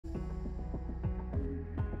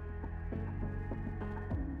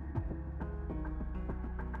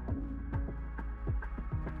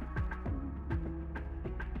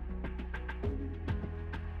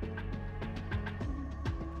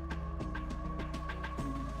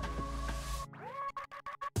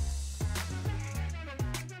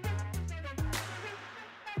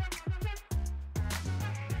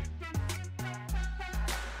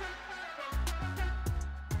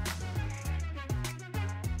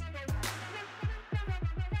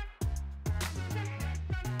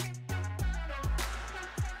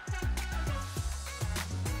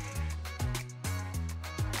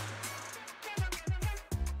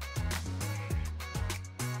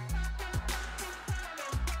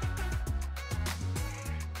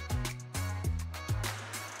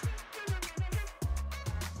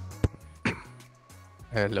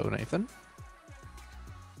Hello, Nathan.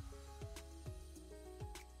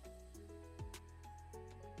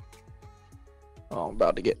 Oh, I'm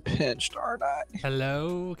about to get pinched, aren't I?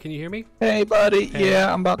 Hello, can you hear me? Hey, buddy. Hey.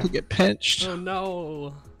 Yeah, I'm about to get pinched. Oh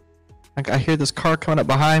no. Like, I hear this car coming up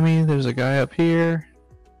behind me. There's a guy up here.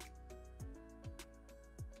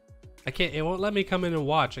 I can't, it won't let me come in and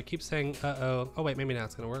watch. I keep saying, uh-oh. Oh wait, maybe now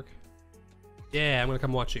it's gonna work. Yeah, I'm gonna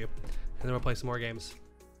come watch you. And then we'll play some more games.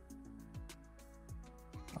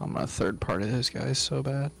 I'm a third party this guy so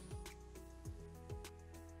bad.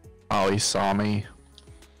 Oh, he saw me.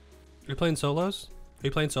 Are you playing solos? Are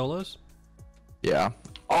you playing solos? Yeah.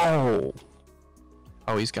 Oh.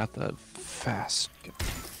 Oh, he's got the fast.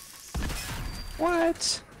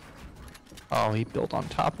 What? Oh, he built on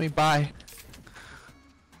top of me. Bye.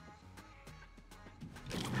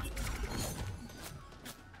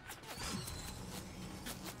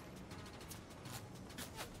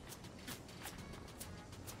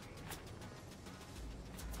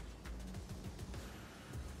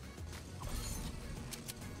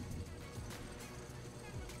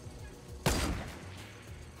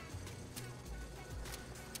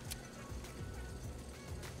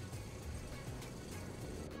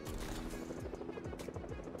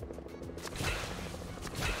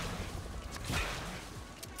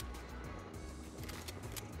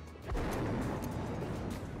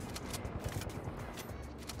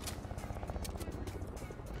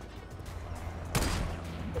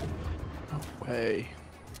 No way.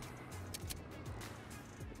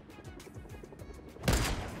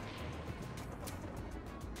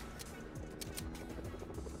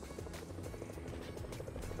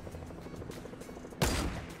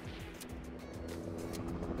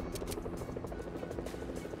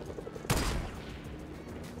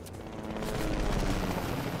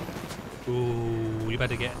 Ooh, you about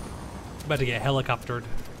to get helicoptered.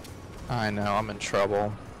 I know, I'm in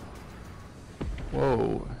trouble.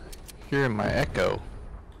 Whoa. Hearing my echo.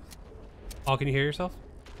 Oh, can you hear yourself?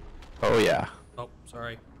 Oh, yeah. Oh,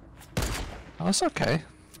 sorry. Oh, it's okay.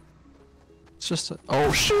 It's just a...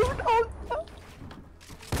 Oh, shoot! Oh, no!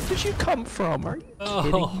 Where did you come from? Are you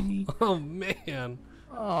kidding me? Oh man.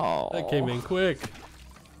 Oh. That came in quick.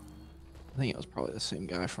 I think it was probably the same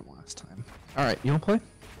guy from last time. Alright, you wanna play?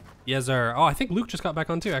 Yes, sir. Oh, I think Luke just got back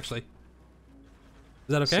on too, actually. Is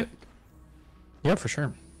that okay? Sick. Yeah, for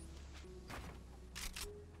sure.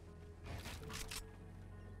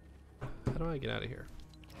 How do I get out of here?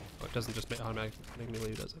 Oh, it doesn't just automatically make me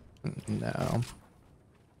leave, does it? No.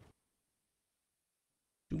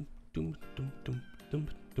 Doom, doom, doom, doom, doom,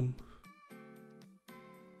 doom.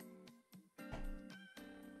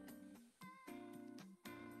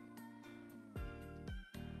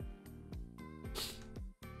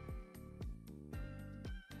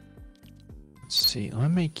 Let's see. Let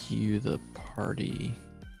me make you the party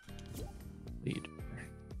leader.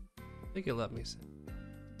 I think it let me sit.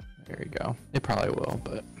 There you go. It probably will,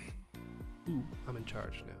 but... Ooh, I'm in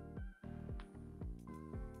charge now.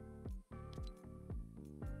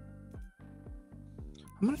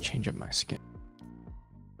 I'm gonna change up my skin.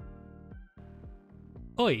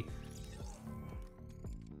 Oi!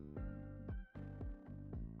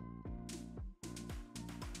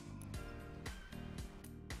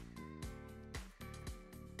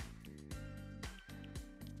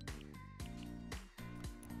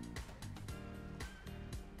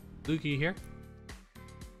 Lukey here.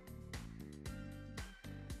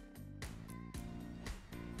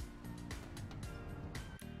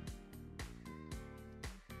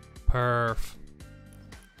 Perf.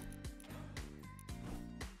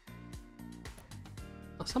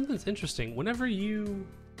 Oh, something's interesting. Whenever you...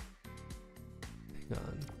 Hang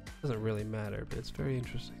on. Doesn't really matter, but it's very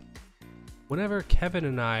interesting. Whenever Kevin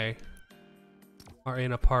and I are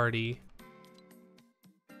in a party,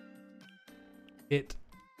 it...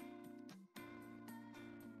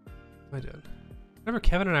 What am I doing? Whenever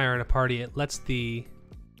Kevin and I are in a party, it lets the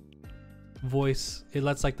voice, it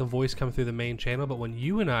lets like the voice come through the main channel, but when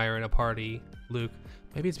you and I are in a party, Luke,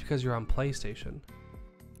 maybe it's because you're on PlayStation,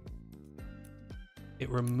 it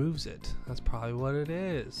removes it. That's probably what it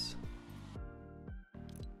is.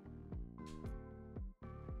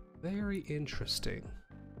 Very interesting.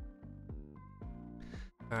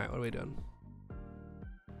 All right, what are we doing?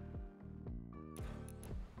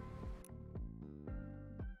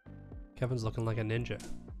 Kevin's looking like a ninja.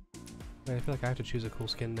 Wait, I feel like I have to choose a cool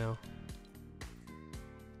skin now.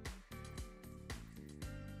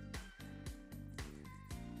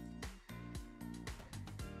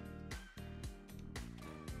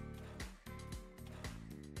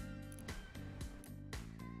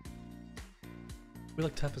 We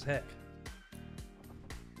look tough as heck.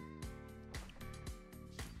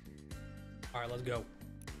 All right, let's go.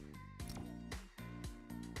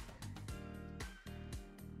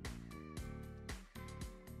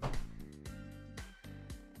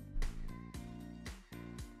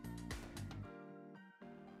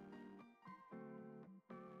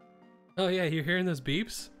 Oh yeah, you're hearing those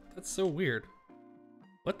beeps? That's so weird.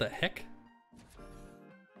 What the heck?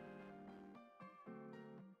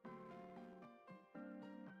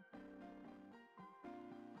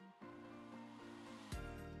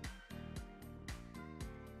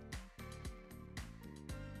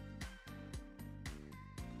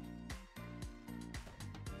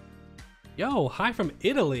 Yo, hi from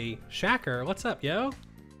Italy. Shacker, what's up, yo?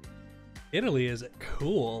 Italy is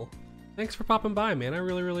cool. Thanks for popping by, man. I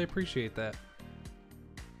really, really appreciate that.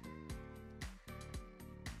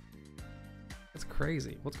 That's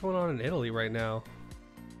crazy. What's going on in Italy right now?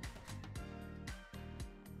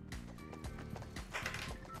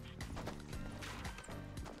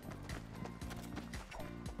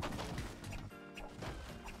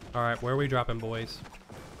 All right, where are we dropping, boys?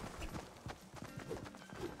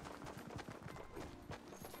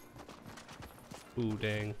 Ooh,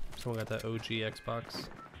 dang. Someone got that OG Xbox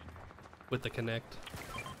with the Kinect.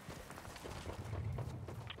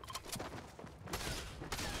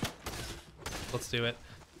 Let's do it.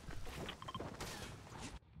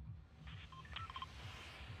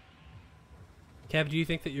 Kev, do you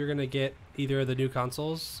think that you're gonna get either of the new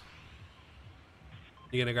consoles?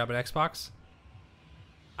 You gonna grab an Xbox?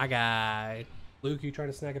 I got... Luke, you trying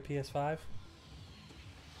to snag a PS5?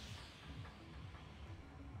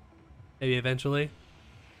 Maybe eventually.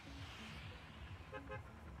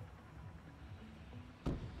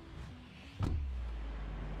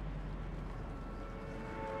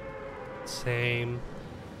 Same.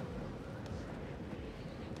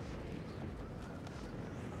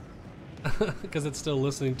 Because it's still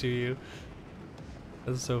listening to you.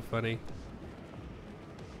 That's so funny.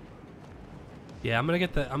 Yeah, I'm gonna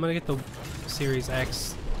get the Series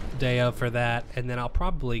X day of for that, and then I'll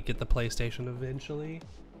probably get the PlayStation eventually.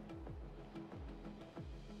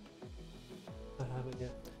 I haven't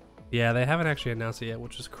yet. Yeah, they haven't actually announced it yet,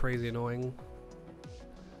 which is crazy annoying.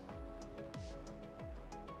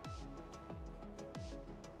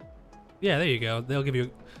 Yeah, there you go. They'll give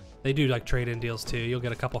you, they do like trade-in deals too. You'll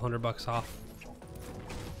get a couple $100 off.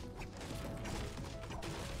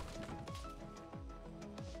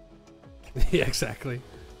 Yeah, exactly.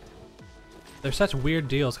 They're such weird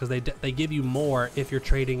deals because they give you more if you're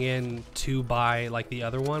trading in to buy like the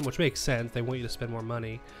other one, which makes sense. They want you to spend more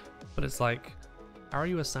money, but it's like, how are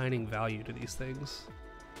you assigning value to these things?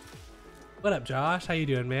 What up, Josh? How you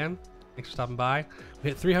doing, man? Thanks for stopping by.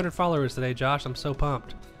 We hit 300 followers today, Josh. I'm so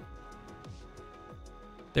pumped.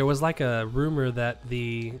 There was like a rumor that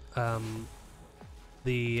the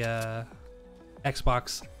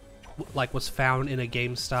Xbox like was found in a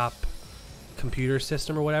GameStop computer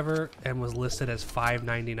system or whatever and was listed as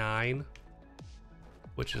 $599,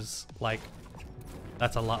 which is like,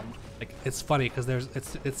 that's a lot. Like, it's funny because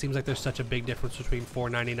it seems like there's such a big difference between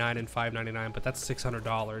 $499 and $599, but that's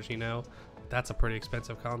 $600, you know? That's a pretty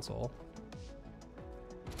expensive console.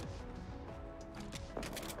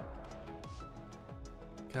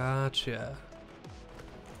 Gotcha.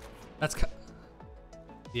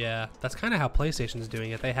 Yeah, that's kind of how PlayStation's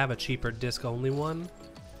doing it. They have a cheaper disc-only one.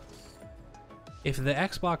 If the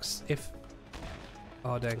Xbox,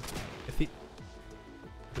 oh dang, if the,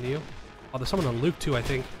 can you? Oh, there's someone on Luke too, I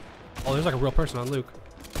think. Oh, there's like a real person on Luke.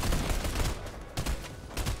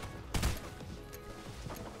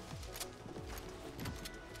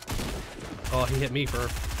 Oh, he hit me for,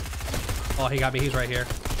 oh, he got me, he's right here.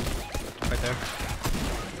 Right there.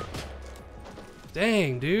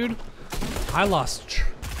 Dang, dude. I lost.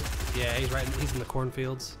 Yeah, he's in the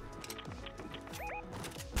cornfields.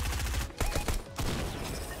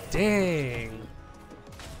 Dang.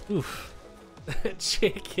 Oof.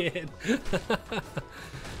 Chicken.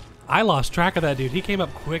 I lost track of that dude. He came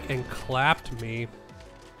up quick and clapped me.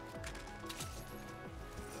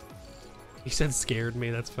 He said scared me.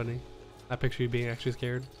 That's funny. I picture you being actually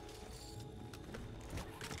scared.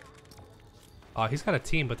 Oh, he's got a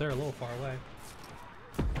team, but they're a little far away.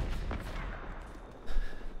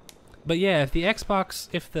 But yeah, if the Xbox,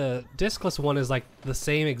 if the discless one is like the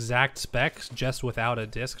same exact specs, just without a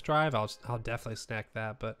disc drive, I'll definitely snack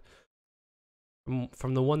that. But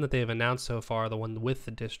from the one that they've announced so far, the one with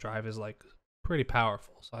the disc drive is like pretty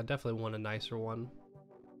powerful. So I definitely want a nicer one.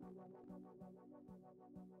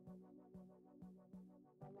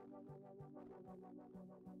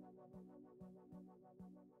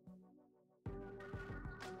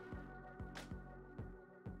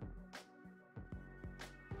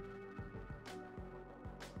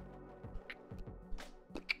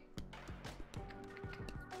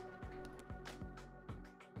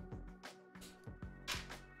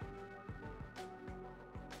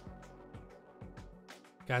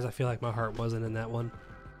 Guys, I feel like my heart wasn't in that one.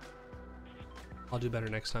 I'll do better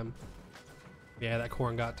next time. Yeah, that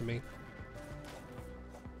corn got to me.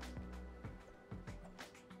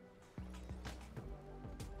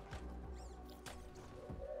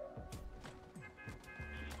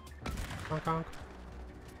 Honk honk.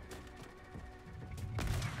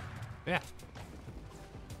 Yeah.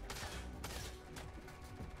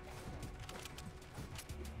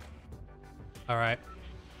 All right.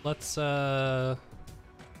 Let's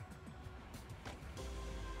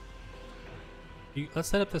let's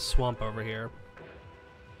set up this swamp over here.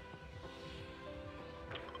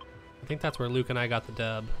 I think that's where Luke and I got the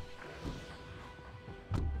dub.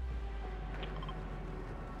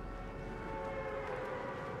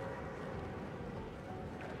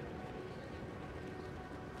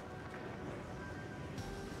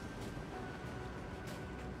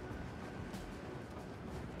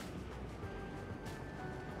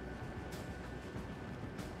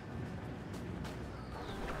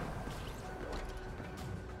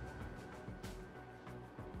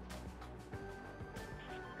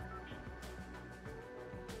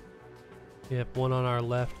 Yep, one on our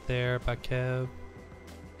left there by Kev.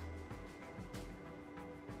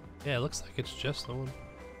 Yeah, it looks like it's just the one.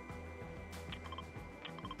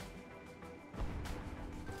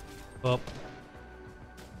 Oh.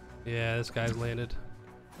 Yeah, this guy's landed.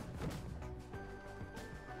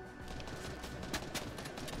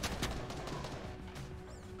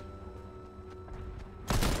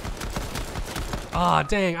 Ah,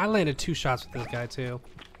 dang, I landed 2 shots with this guy too.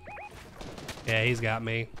 Yeah, he's got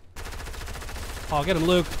me. Oh, get him,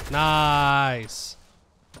 Luke. Nice.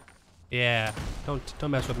 Yeah,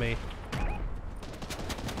 don't mess with me.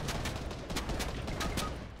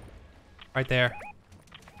 Right there.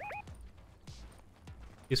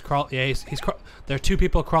 He's there are 2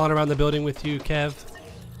 people crawling around the building with you, Kev.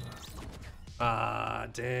 Ah,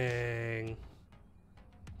 dang.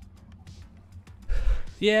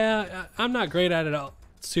 Yeah, I'm not great at it all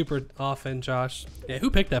super often, Josh. Yeah, who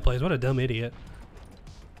picked that place? What a dumb idiot.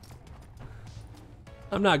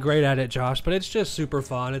 I'm not great at it, Josh, but it's just super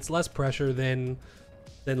fun. It's less pressure than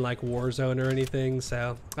like Warzone or anything,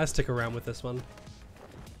 so I stick around with this one.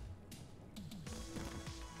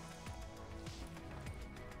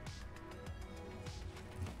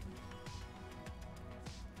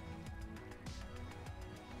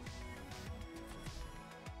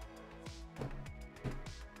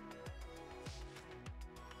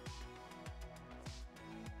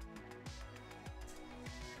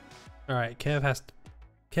 All right, Kev has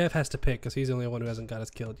to pick because he's the only one who hasn't got us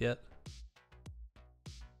killed yet.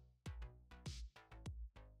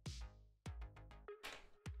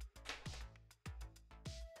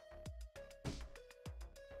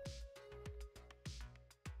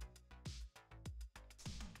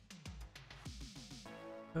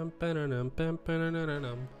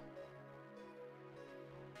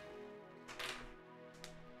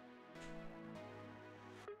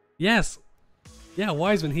 Yes. Yeah,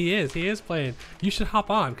 Wiseman, he is playing. You should hop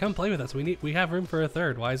on. Come play with us. We have room for a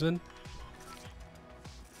third, Wiseman.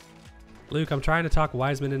 Luke, I'm trying to talk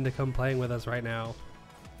Wiseman into come playing with us right now.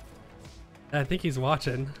 I think he's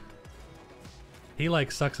watching. He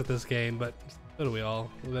like sucks at this game, but so do we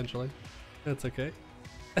all eventually. That's okay.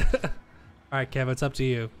 Alright, Kev, it's up to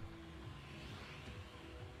you.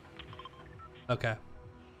 Okay.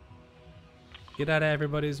 Get out of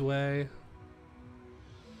everybody's way.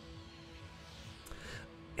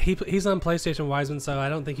 He's on PlayStation, Wiseman, so I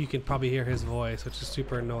don't think you can probably hear his voice, which is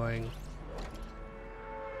super annoying.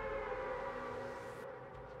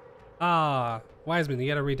 Ah, Wiseman, you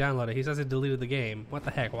gotta re-download it. He says it deleted the game. What the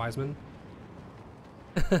heck, Wiseman?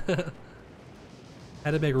 Had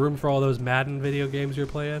to make room for all those Madden video games you're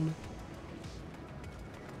playing.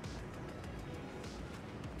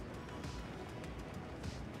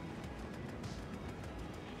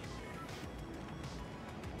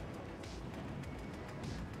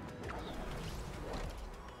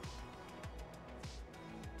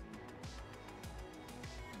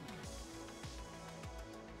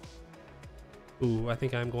 Ooh, I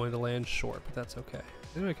think I'm going to land short, but that's okay.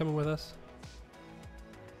 Anybody coming with us?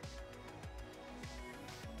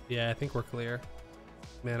 Yeah, I think we're clear.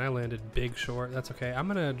 Man, I landed big short. That's okay. I'm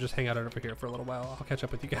gonna just hang out over here for a little while. I'll catch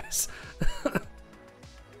up with you guys.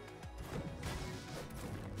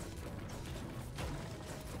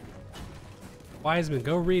 Wiseman,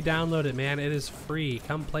 go re-download it, man. It is free.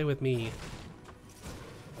 Come play with me.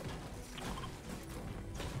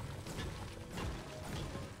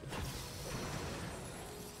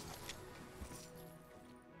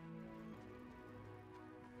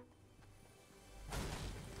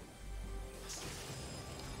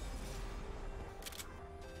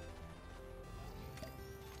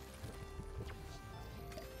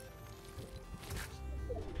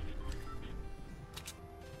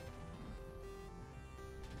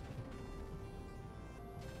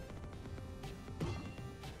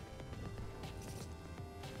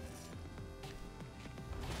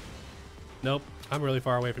 Nope. I'm really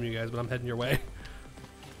far away from you guys, but I'm heading your way.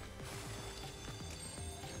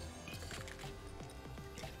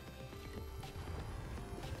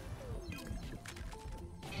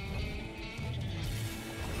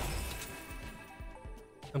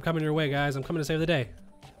 I'm coming your way, guys. I'm coming to save the day.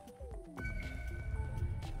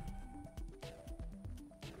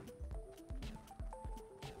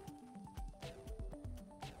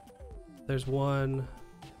 There's one.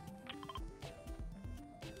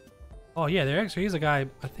 Oh yeah, there actually is a guy,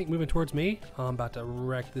 I think, moving towards me. Oh, I'm about to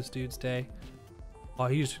wreck this dude's day. Oh,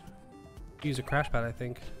 he used a crash pad, I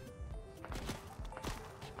think.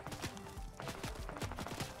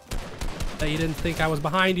 Bet you didn't think I was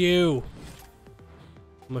behind you.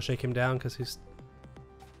 I'm gonna shake him down because he's...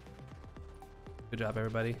 Good job,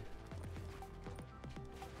 everybody.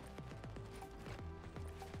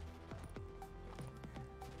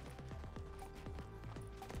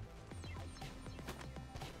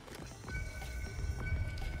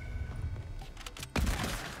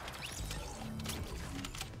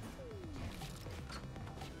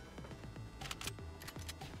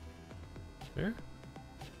 Where?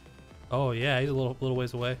 Oh yeah, he's a little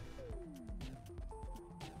ways away.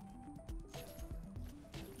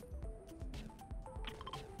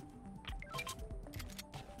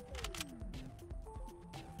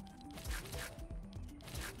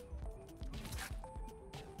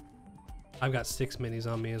 I've got 6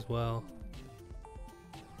 minis on me as well.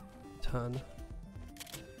 Ton.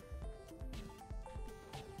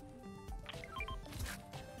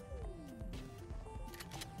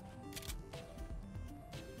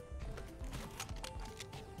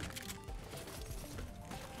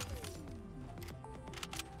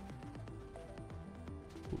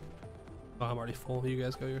 Oh, I'm already full. You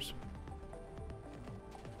guys go yours.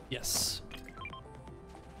 Yes.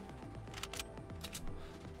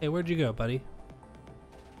 Hey, where'd you go, buddy?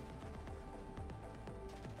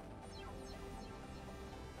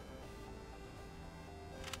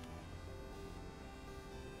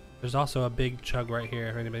 There's also a big chug right here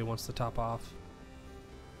if anybody wants to top off.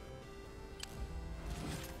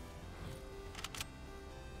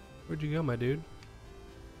 Where'd you go, my dude?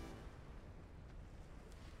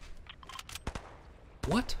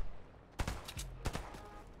 What?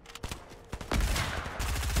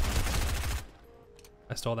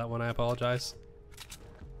 I stole that one, I apologize.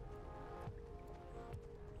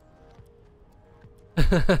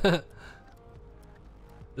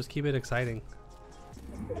 Just keep it exciting.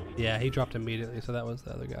 Yeah, he dropped immediately, so that was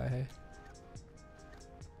the other guy, hey.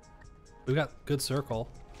 We got good circle.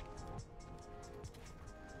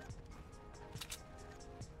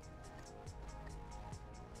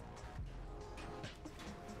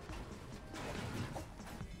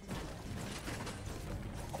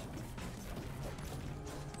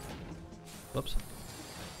 Whoops.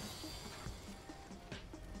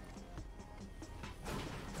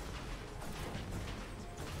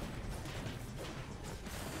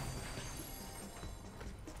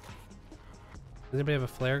 Does anybody have a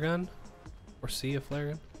flare gun? Or see a flare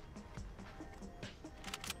gun?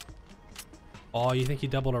 Oh, you think he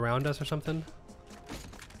doubled around us or something?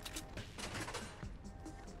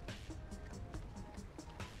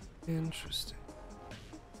 Interesting.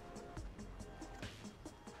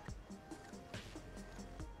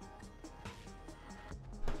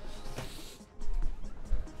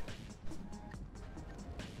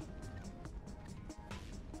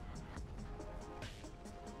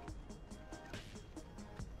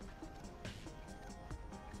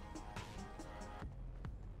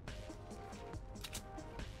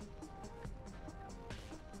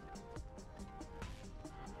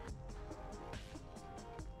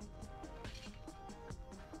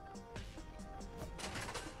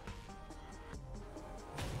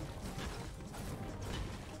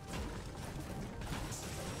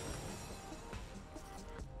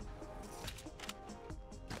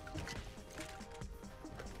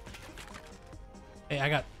 Hey, I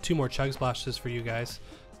got 2 more chug splashes for you guys.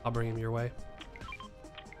 I'll bring them your way.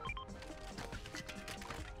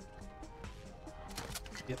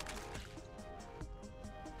 Yep.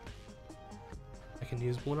 I can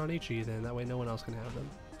use 1 on each of you then, that way no one else can have them.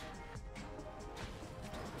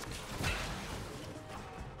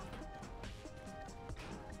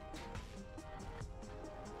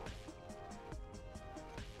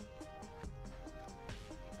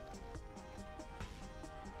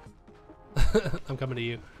 I'm coming to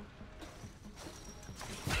you.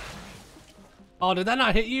 Oh, did that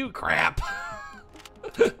not hit you? Crap.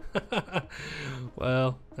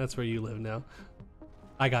 Well, that's where you live now.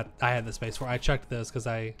 I had the space for I chucked those because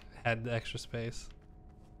I had the extra space.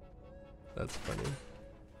 That's funny.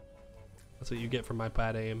 That's what you get for my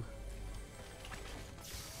bad aim.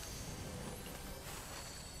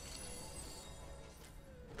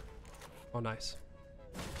 Oh, nice.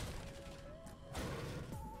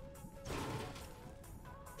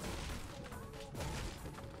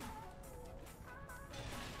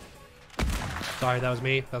 Sorry, that was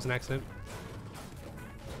me. That was an accident.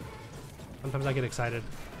 Sometimes I get excited.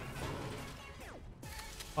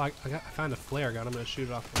 Oh, I found a flare gun. I'm gonna shoot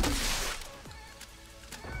it off.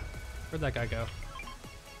 Where'd that guy go?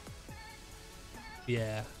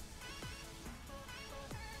 Yeah.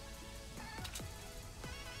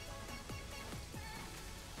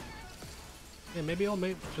 Yeah, maybe old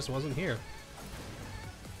mate just wasn't here.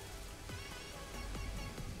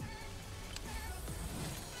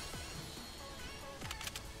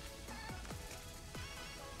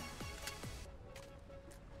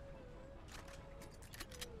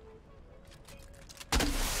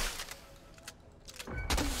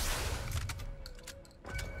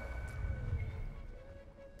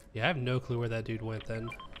 Yeah, I have no clue where that dude went then.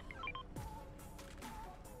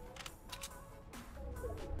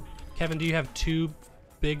 Kevin, do you have 2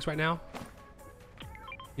 bigs right now? Can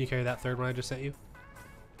you carry that third one I just sent you?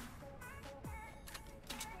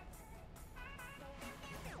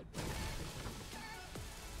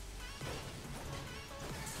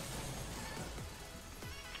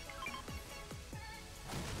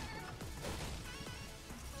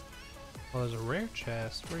 Oh, there's a rare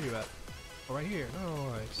chest. Where are you at? Oh, right here. Oh,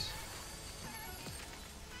 nice.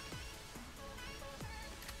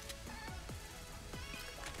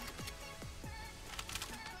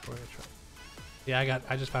 Yeah,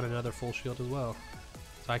 I just found another full shield as well.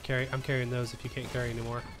 So I'm carrying those if you can't carry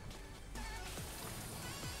anymore.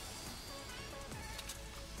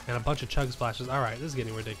 And a bunch of chug splashes. Alright, this is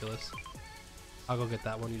getting ridiculous. I'll go get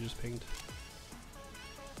that one you just pinged.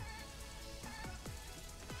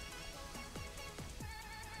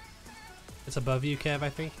 It's above you, Kev, I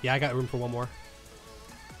think. Yeah, I got room for one more.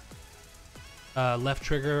 Left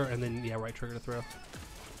trigger and then, yeah, right trigger to throw.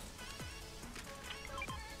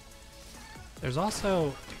 There's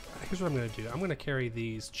also, here's what I'm gonna do. I'm gonna carry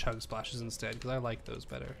these chug splashes instead because I like those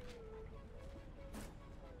better.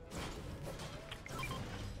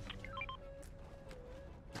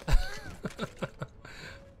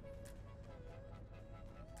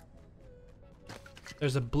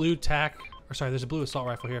 There's a blue tack, or sorry, there's a blue assault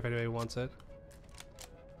rifle here if anybody wants it.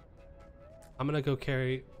 I'm gonna go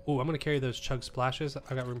carry, oh, I'm gonna carry those chug splashes.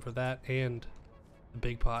 I got room for that and the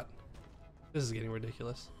big pot. This is getting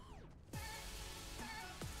ridiculous.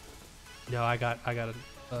 No, I got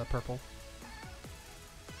a purple.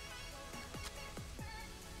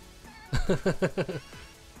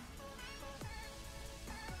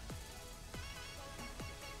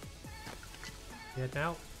 Yeah,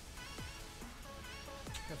 now.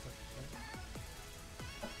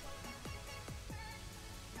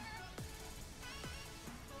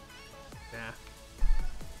 Nah.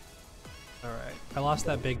 Alright. I lost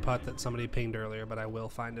that big putt that somebody pinged earlier, but I will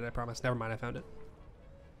find it, I promise. Never mind, I found it.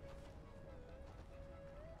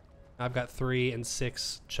 I've got 3 and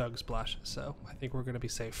 6 chug splashes, so I think we're gonna be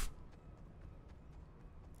safe.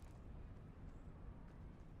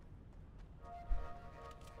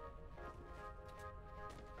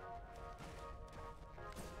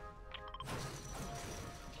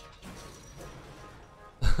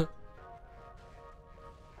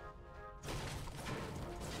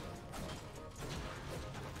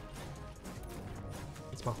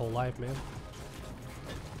 It's my whole life, man.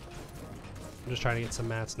 I'm just trying to get some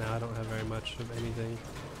mats now. I don't have very much of anything.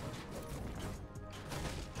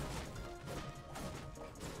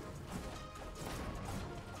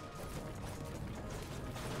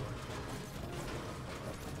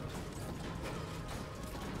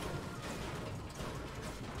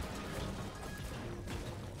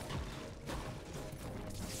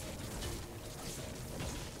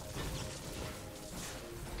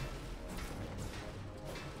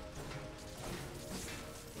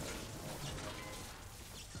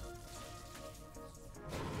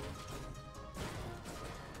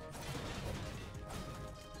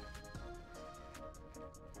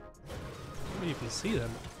 You can see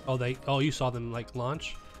them. Oh, you saw them like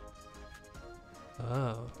launch?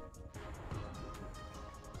 Oh.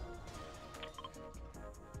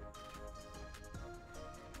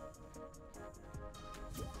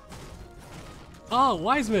 Oh,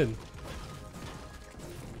 Wiseman!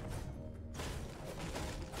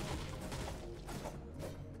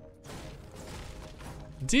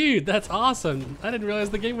 Dude, that's awesome! I didn't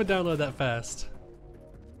realize the game would download that fast.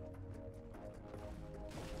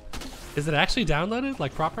 Is it actually downloaded,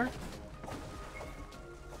 like proper?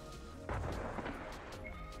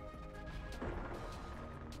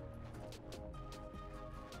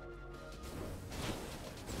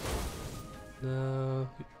 No.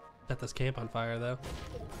 Set this camp on fire though.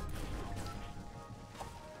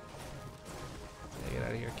 Yeah, get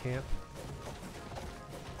out of here, camp.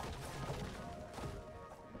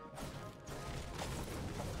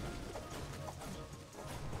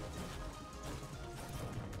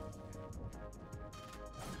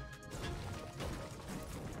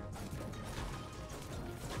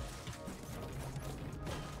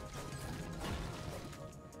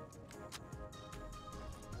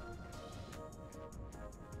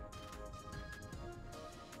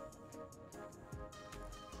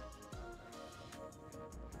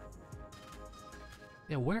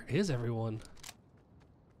 Yeah, where is everyone?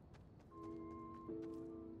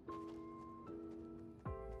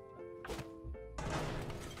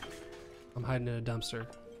 I'm hiding in a dumpster.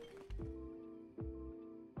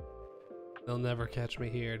 They'll never catch me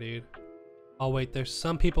here, dude. Oh wait, there's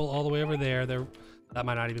some people all the way over there. That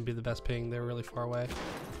might not even be the best ping. They're really far away.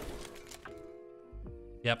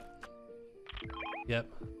 Yep.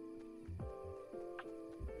 Yep.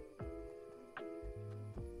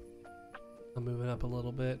 I'm moving up a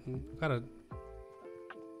little bit and gotta.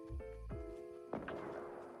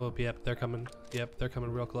 Oh, yep, they're coming. Yep, they're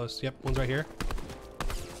coming real close. Yep, one's right here.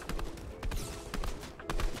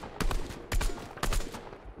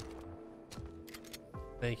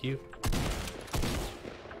 Thank you.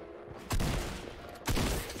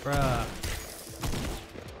 Bruh.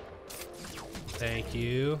 Thank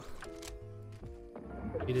you.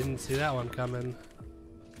 You didn't see that one coming.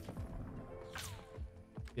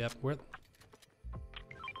 Yep, where?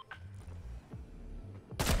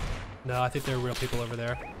 No, I think there are real people over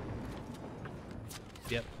there.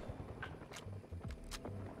 Yep.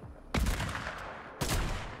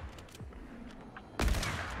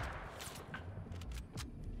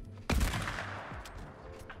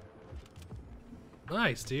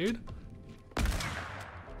 Nice, dude.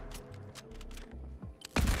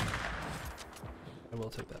 I will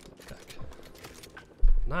take that back.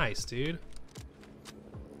 Nice, dude.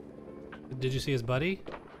 Did you see his buddy?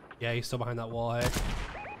 Yeah, he's still behind that wall, hey?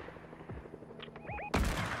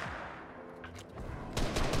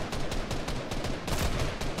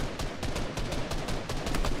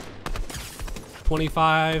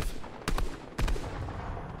 $25.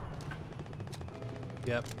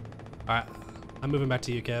 Yep. Alright. I'm moving back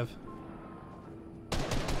to you, Kev. Oh,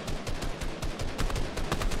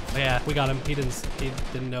 yeah, we got him. He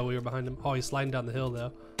didn't know we were behind him. Oh, he's sliding down the hill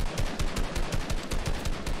though.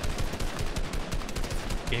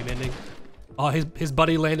 Game ending. Oh, his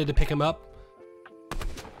buddy landed to pick him up.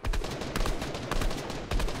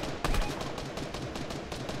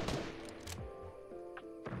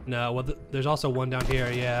 No, well, there's also one down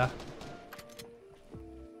here, yeah.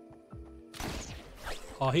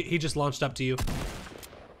 Oh, he just launched up to you.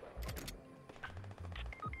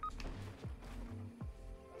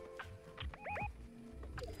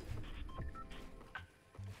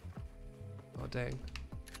 Oh, dang.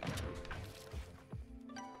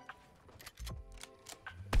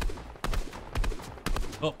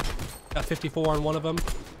 Oh, got 54 on one of them.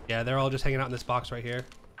 Yeah, they're all just hanging out in this box right here.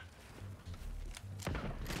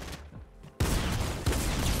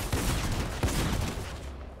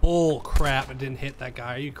 Oh crap, it didn't hit that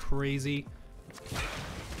guy. Are you crazy?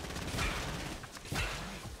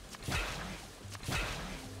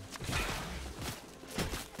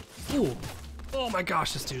 Ooh. Oh my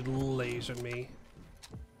gosh, this dude lasered me.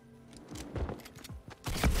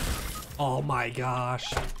 Oh my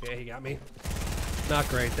gosh. Yeah, he got me. Not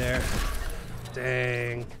great there.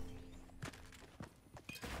 Dang.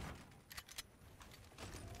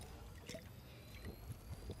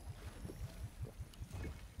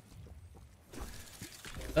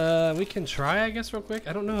 We can try, I guess, real quick.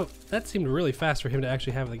 I don't know. That seemed really fast for him to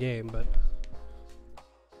actually have the game, but...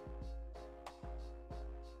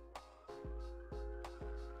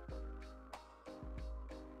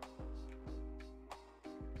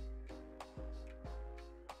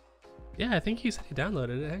 Yeah, I think he said he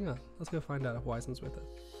downloaded it. Hang on. Let's go find out if Wiseman's with it.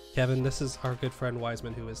 Kevin, this is our good friend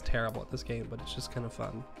Wiseman, who is terrible at this game, but it's just kind of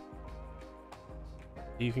fun.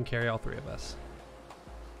 You can carry all three of us.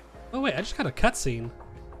 Oh wait, I just got a cutscene.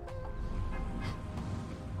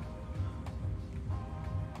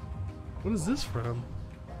 What is this from?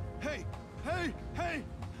 Hey! Hey! Hey!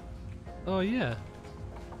 Oh yeah.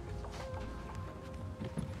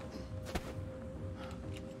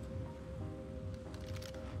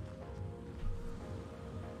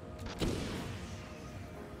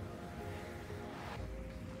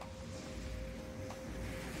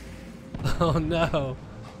 Oh no.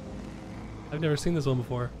 I've never seen this one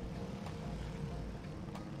before.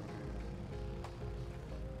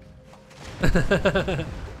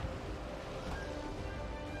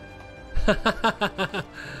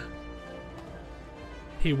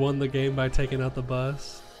 He won the game by taking out the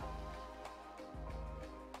bus.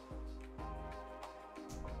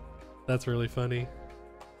 That's really funny.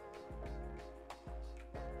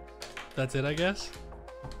 That's it, I guess?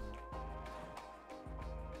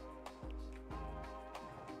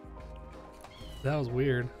 That was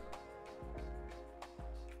weird.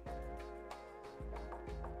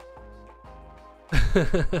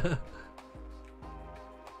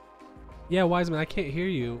 Yeah, Wiseman, I can't hear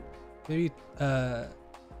you. Maybe,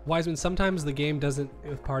 Wiseman, sometimes the game doesn't,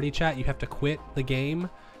 with party chat, you have to quit the game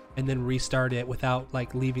and then restart it without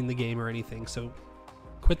like leaving the game or anything. So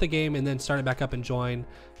quit the game and then start it back up and join,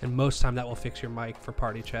 and most time that will fix your mic for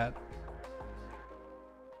party chat.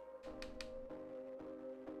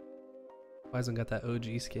 Wiseman got that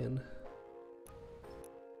OG skin.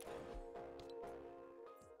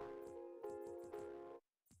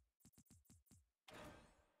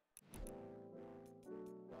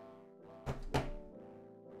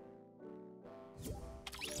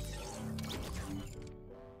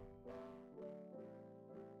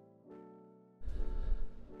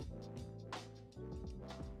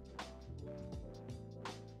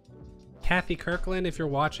 Kathy Kirkland, if you're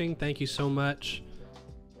watching, thank you so much.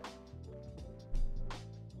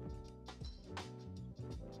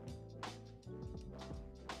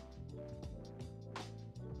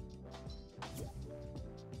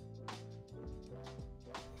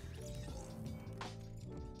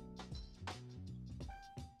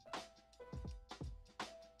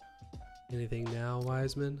 Anything now,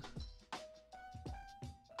 Wiseman?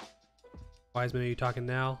 Wiseman, are you talking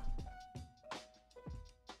now?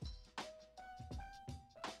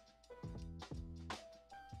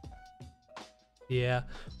 Yeah,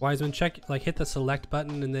 Wiseman, check, like hit the select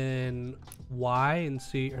button and then Y and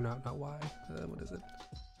see, or not Y, what is it?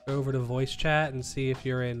 Go over to voice chat and see if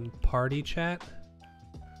you're in party chat.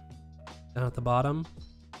 Down at the bottom.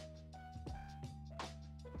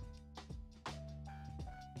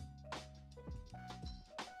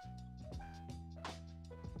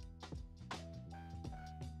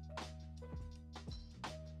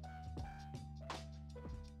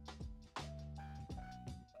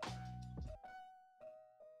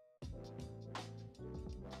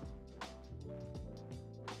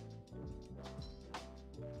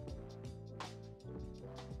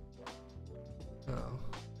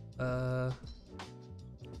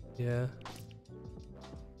 Yeah.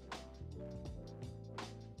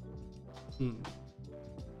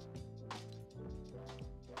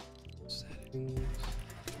 Settings.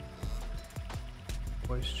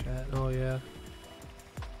 Voice chat. Oh, yeah.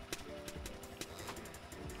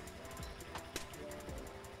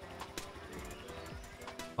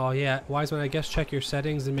 Oh, yeah. Wiseman, I guess check your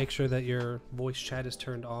settings and make sure that your voice chat is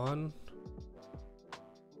turned on.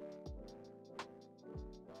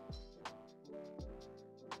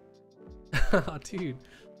 Oh, dude.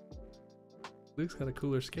 Luke's got a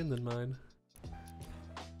cooler skin than mine.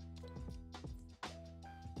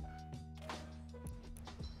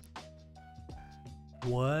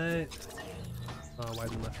 What? Oh,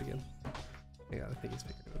 Wiseman left again. Yeah, I think he's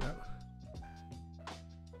figured it out.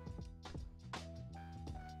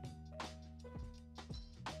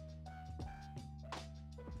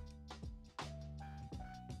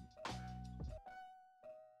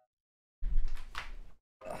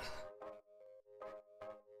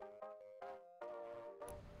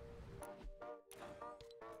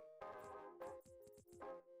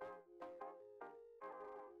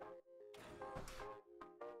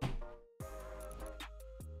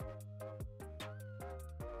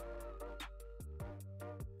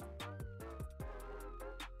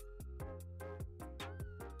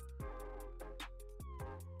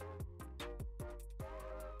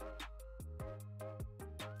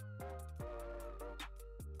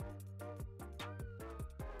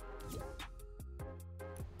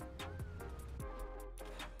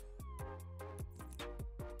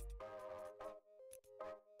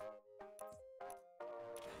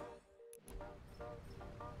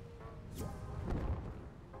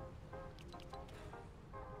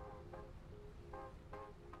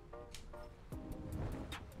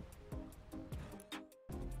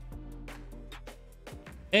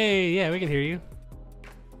 Hey, yeah, we can hear you.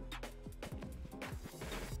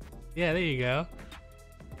 Yeah, there you go.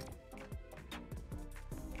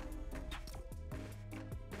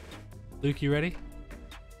 Luke, you ready?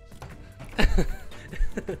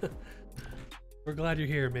 We're glad you're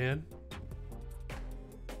here, man.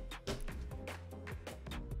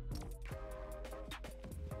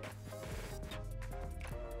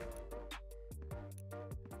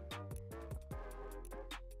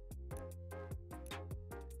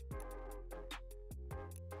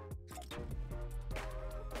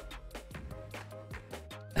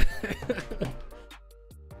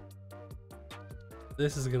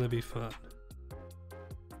 This is gonna be fun.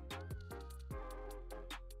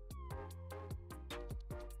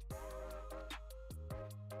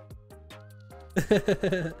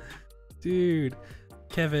 Dude,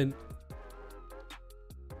 Kevin,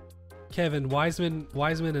 Wiseman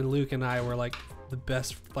and Luke and I were like the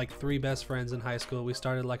best, like 3 best friends in high school. We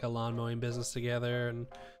started like a lawn mowing business together, and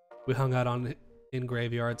we hung out in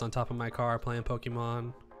graveyards on top of my car playing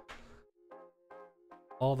Pokemon.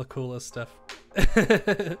 All the coolest stuff.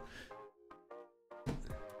 Do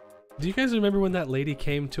you guys remember when that lady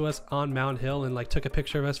came to us on Mount Hill and like took a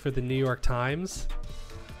picture of us for the New York Times?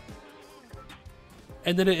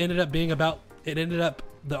 And then it ended up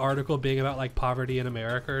the article being about like poverty in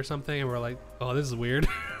America or something, and we're like, oh, this is weird.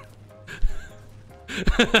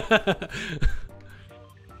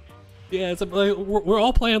 Yeah, it's like we're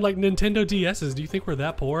all playing like Nintendo DS's. Do you think we're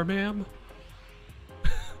that poor, ma'am?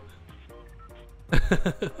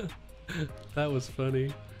 That was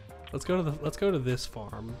funny. Let's go to this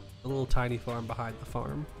farm, the little tiny farm behind the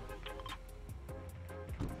farm.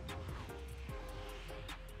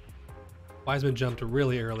 Wiseman jumped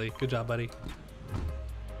really early. Good job, buddy.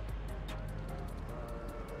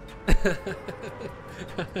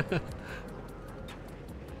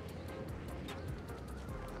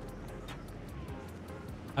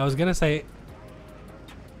 I was gonna say,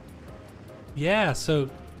 yeah, so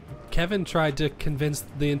Kevin tried to convince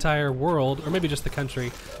the entire world, or maybe just the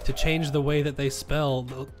country, to change the way that they spell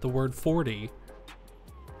the word 40.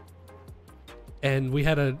 And he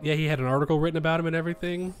had an article written about him and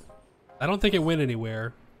everything. I don't think it went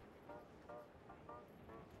anywhere.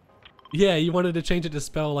 Yeah, you wanted to change it to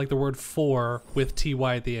spell like the word 4 with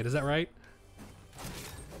TY at the end, is that right?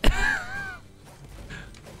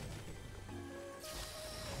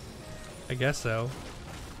 I guess so.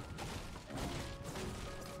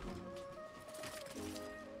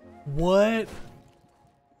 What?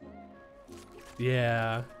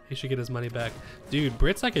 Yeah, he should get his money back. Dude,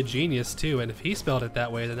 Brit's like a genius too, and if he spelled it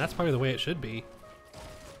that way, then that's probably the way it should be.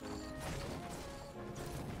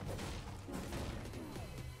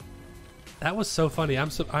 That was so funny. I'm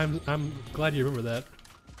glad you remember that.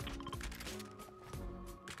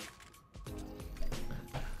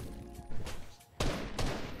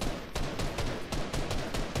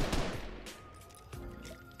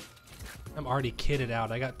 I'm already kitted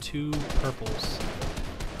out. I got 2 purples.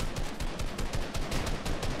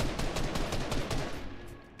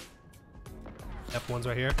 F1's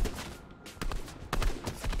right here.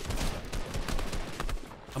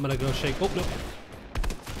 I'm gonna go shake. Oh, nope.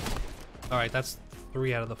 Alright, that's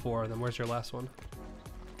 3 out of the 4. Then where's your last one?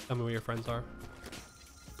 Tell me where your friends are.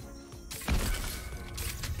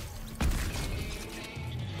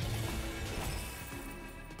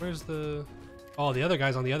 Where's the... Oh, the other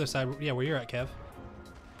guy's on the other side. Yeah, where you're at, Kev.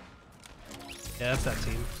 Yeah, that's that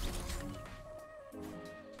team.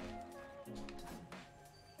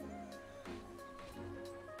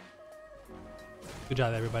 Good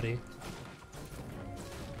job, everybody.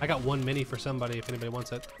 I got 1 mini for somebody if anybody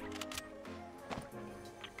wants it.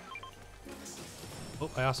 Oh,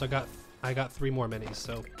 I got 3 more minis.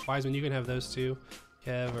 So Wiseman, you can have those 2.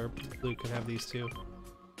 Kev or Luke can have these 2.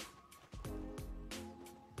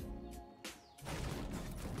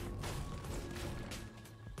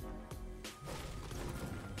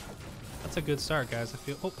 That's a good start, guys. I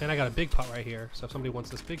feel. Oh, and I got a big pot right here. So if somebody wants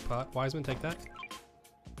this big pot, Wiseman, take that.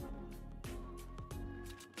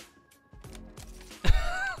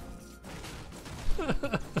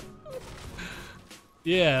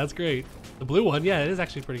 Yeah, that's great. The blue one, yeah, it is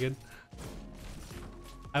actually pretty good.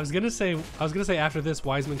 I was gonna say after this,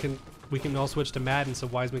 we can all switch to Madden so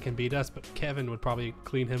Wiseman can beat us, but Kevin would probably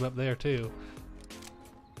clean him up there too.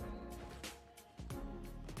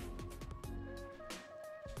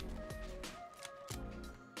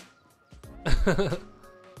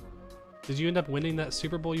 Did you end up winning that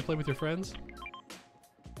Super Bowl you played with your friends?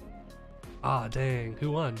 Ah, dang.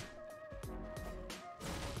 Who won?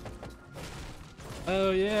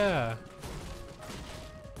 Oh, yeah.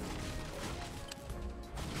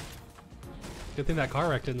 Good thing that car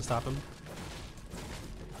wreck didn't stop him.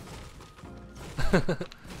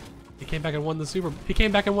 He came back and won the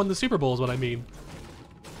Super Bowl is what I mean.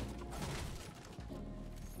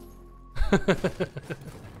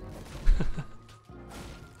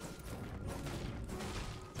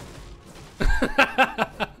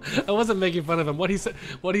 I wasn't making fun of him. What he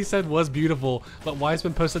said was beautiful. But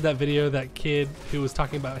Wiseman posted that video, that kid who was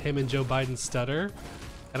talking about him and Joe Biden's stutter,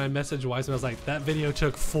 and I messaged Wiseman. I was like, that video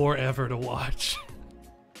took forever to watch.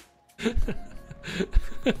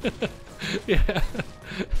 Yeah.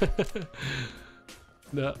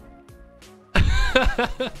 No,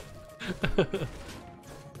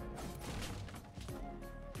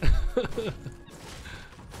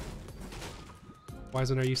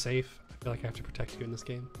 Wiseman, are you safe? I feel like I have to protect you in this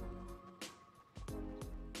game.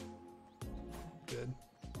 Good.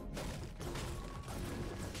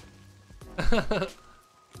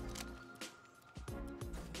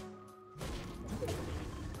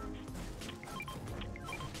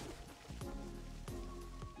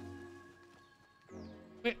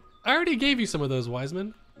 Wait, I already gave you some of those,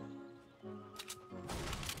 Wiseman.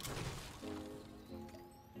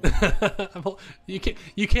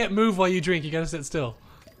 You can't move while you drink. You gotta sit still.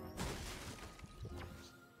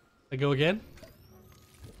 I go again.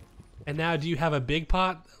 And now, do you have a big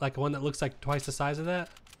pot, like one that looks like twice the size of that?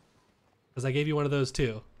 Because I gave you one of those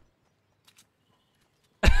too.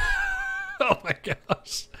 Oh my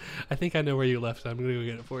gosh! I think I know where you left it. I'm gonna go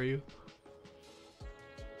get it for you.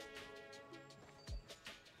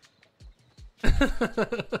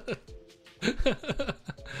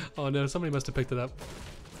 Oh no! Somebody must have picked it up.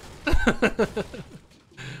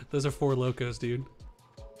 Those are 4 locos, dude.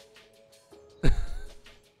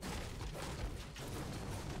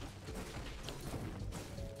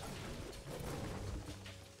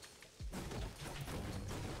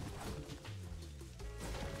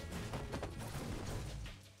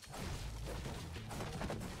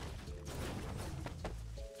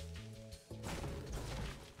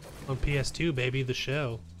 On PS2, baby, the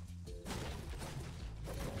show.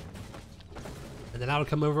 And then I would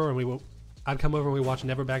come over and I'd come over and we watch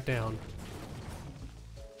Never Back Down.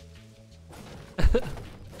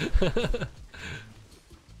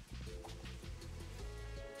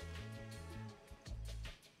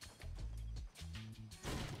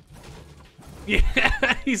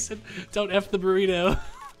 Yeah, he said, "Don't F the burrito."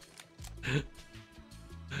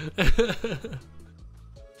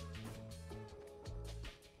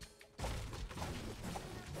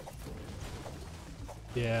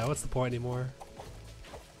 Yeah, what's the point anymore?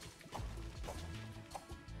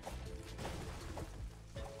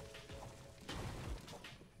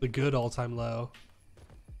 The good all-time low.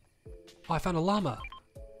 Oh, I found a llama.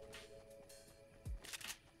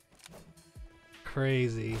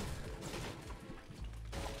 Crazy.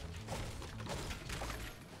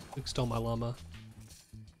 Luke stole my llama.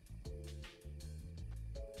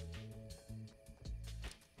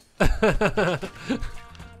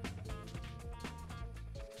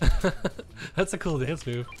 That's a cool dance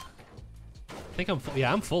move. I think I'm full.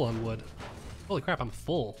 Yeah, I'm full on wood. Holy crap, I'm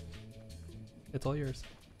full. It's all yours.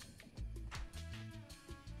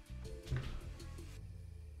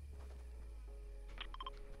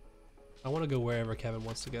 I want to go wherever Kevin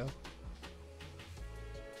wants to go.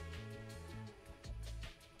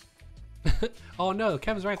 Oh no,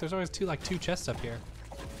 Kevin's right. There's always two chests up here.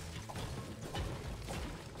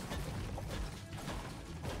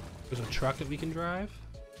 There's a truck that we can drive.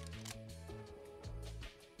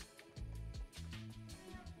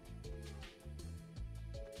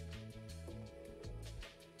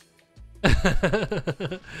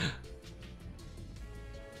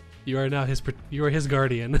 You are now you are his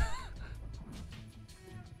guardian.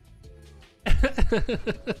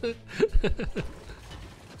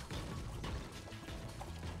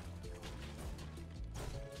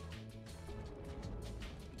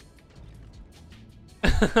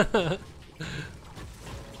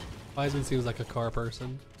 Wiseman seems like a car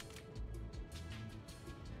person.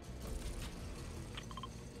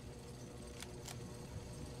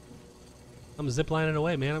 I'm ziplining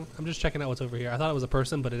away, man. I'm just checking out what's over here. I thought it was a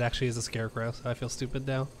person, but it actually is a scarecrow, so I feel stupid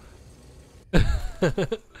now.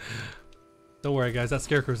 Don't worry, guys. That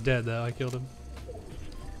scarecrow's dead, though. I killed him.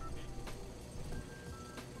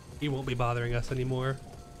 He won't be bothering us anymore.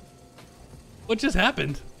 What just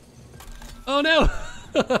happened? Oh, no!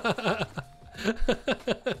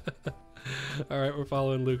 Alright, we're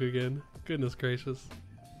following Luke again. Goodness gracious.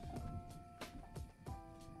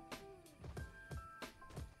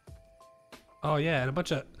 Oh yeah, and a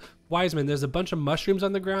bunch of... Wiseman, there's a bunch of mushrooms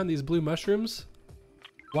on the ground, these blue mushrooms.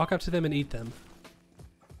 Walk up to them and eat them.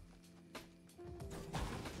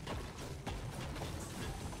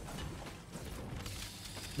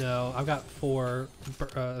 No, I've got 4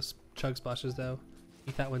 chug splashes though.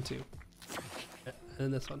 Eat that one too. And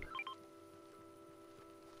then this one.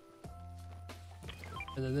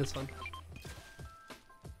 And then this one.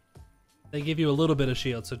 They give you a little bit of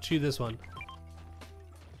shield, so chew this one.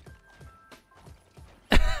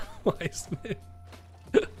 Wiseman.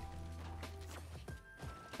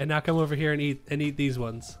 And now come over here and eat these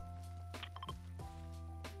ones.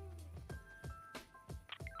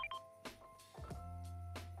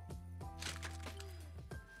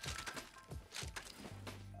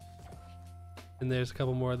 And there's a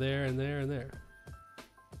couple more there and there and there.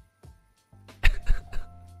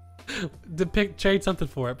 Trade something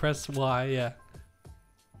for it. Press Y, yeah.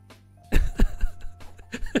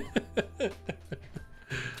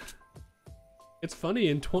 It's funny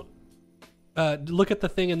in look at the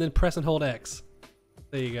thing and then press and hold X.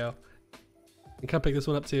 There you go. And come pick this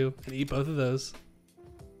one up too and eat both of those.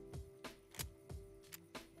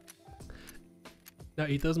 Now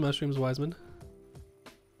eat those mushrooms, Wiseman.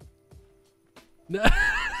 No.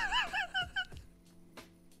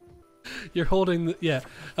 You're holding the, yeah.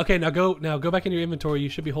 Okay, now go back in your inventory. You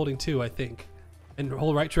should be holding 2, I think. And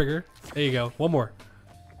hold right trigger. There you go. One more.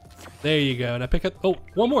 There you go. Now pick up, oh,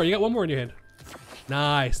 one more. You got one more in your hand.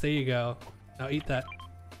 Nice. There you go. Now eat that.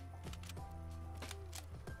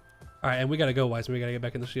 All right, and we gotta go, Wiseman. We gotta get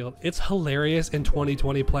back in the shield. It's hilarious in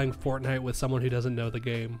 2020 playing Fortnite with someone who doesn't know the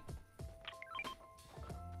game.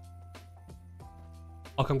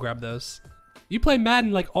 I'll come grab those. You play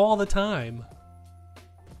Madden like all the time.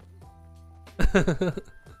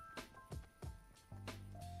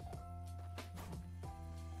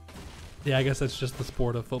 Yeah, I guess that's just the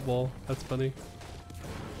sport of football. That's funny.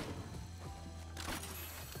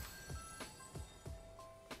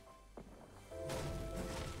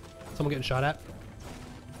 Someone getting shot at?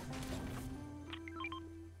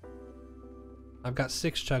 I've got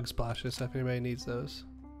 6 chug splashes if anybody needs those.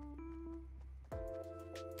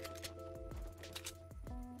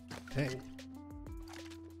 Dang.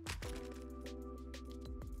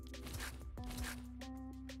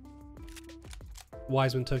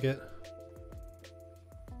 Wiseman took it.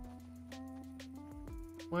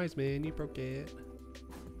 Wiseman, you broke it.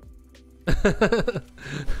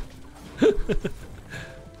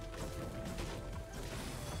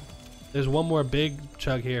 There's one more big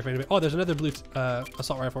chug here if anybody. Oh, there's another blue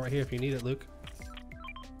assault rifle right here if you need it, Luke.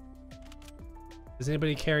 Is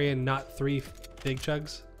anybody carrying not 3 big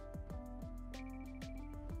chugs?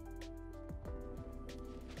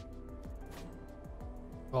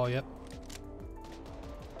 Oh, yep.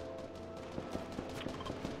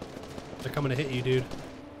 They're coming to hit you, dude.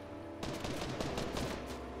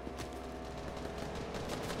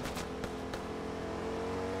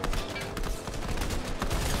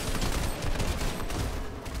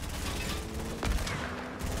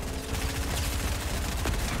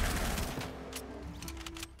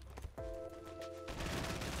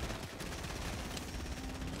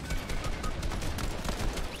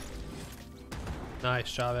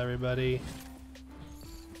 Nice job, everybody.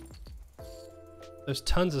 There's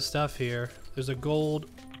tons of stuff here. There's a gold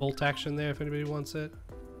bolt action there if anybody wants it.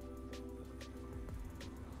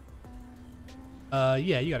 Yeah,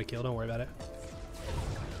 you got a kill. Don't worry about it.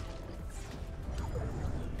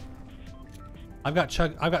 I've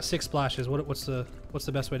got 6 splashes. What's the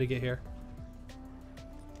best way to get here?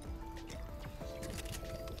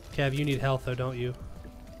 Kev, you need health though, don't you?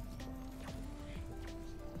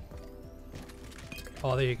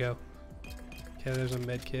 Oh, there you go. Okay, there's a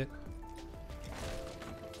med kit.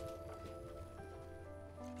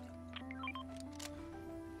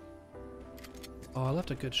 Oh, I left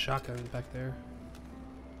a good shotgun back there.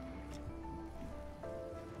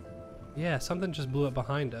 Yeah, something just blew up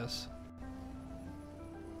behind us.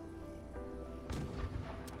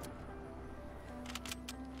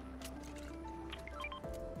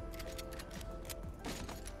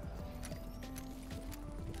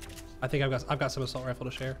 I think I've got some assault rifle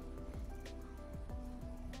to share.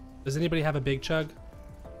 Does anybody have a big chug?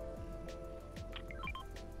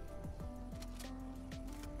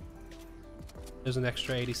 There's an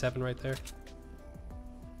extra 87 right there.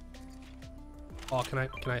 Oh, can I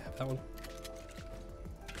have that one?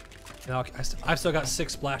 No, I've still got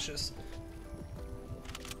 6 splashes.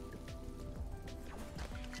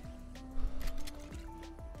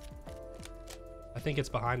 I think it's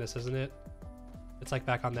behind us, isn't it? It's like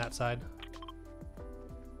back on that side.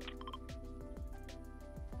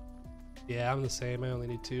 Yeah, I'm the same. I only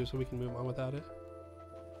need 2, so we can move on without it.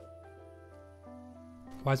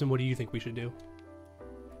 Wiseman, what do you think we should do?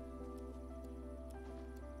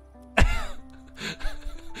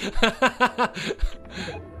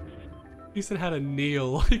 He said how to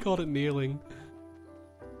kneel. He called it kneeling.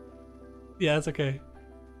 Yeah, that's okay.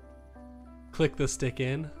 Click the stick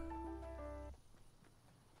in.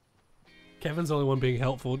 Kevin's the only one being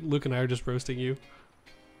helpful. Luke and I are just roasting you.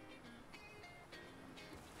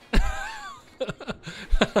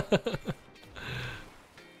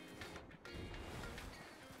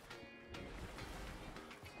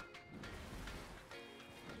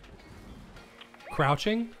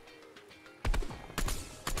 Crouching?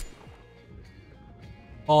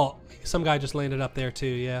 Oh, some guy just landed up there too,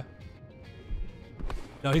 yeah.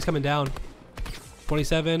 No, he's coming down.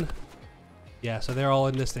 27. Yeah, so they're all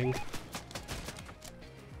in this thing.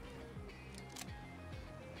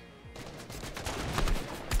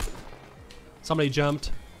 Somebody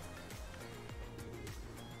jumped.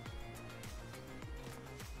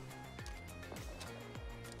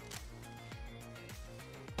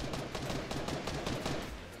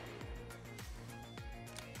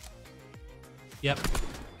 Yep.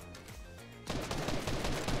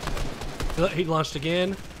 He launched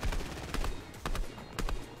again.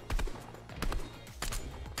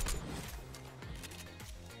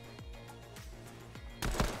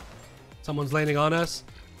 Someone's landing on us.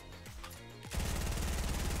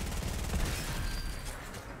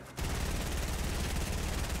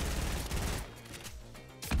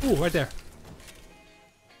 Ooh, right there.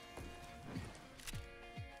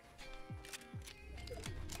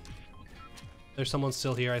 There's someone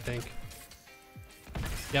still here, I think.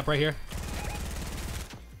 Yep, right here.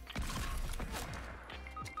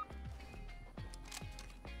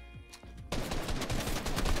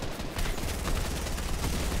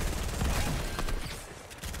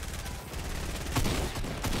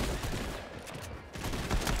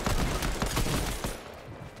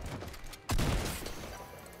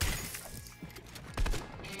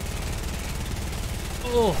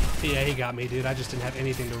 Oh, yeah, he got me, dude. I just didn't have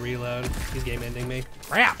anything to reload. He's game ending me.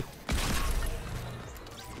 Crap!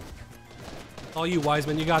 All you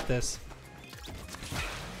Wiseman, you got this.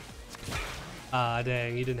 Ah,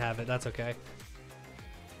 dang, you didn't have it. That's okay.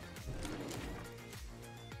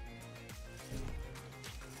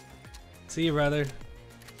 See you, brother.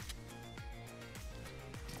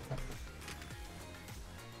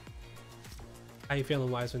 How you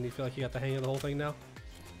feeling, Wiseman? Do you feel like you got the hang of the whole thing now?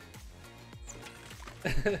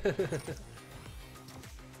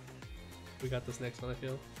 We got this next one, I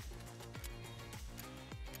feel.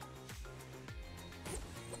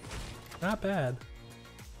 Not bad.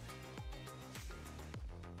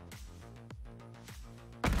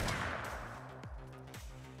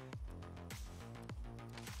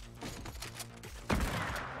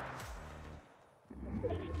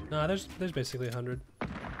 Nah, there's basically 100.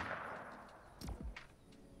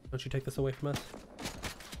 Don't you take this away from us?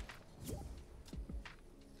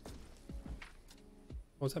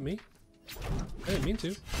 Oh, was that me? I didn't mean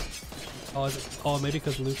to. Oh, is it? Oh, maybe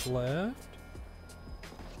because Luke left?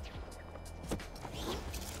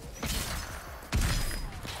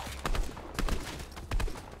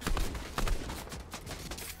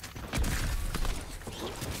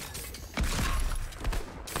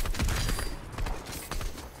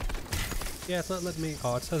 Yeah, it's not letting me.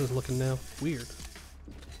 Oh, it says it's looking now. Weird.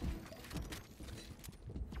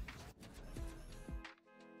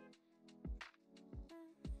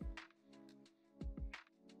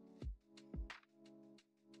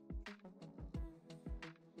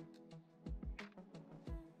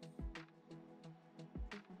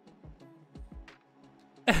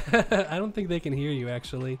 I don't think they can hear you,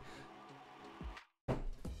 actually.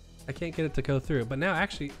 I can't get it to go through. But now,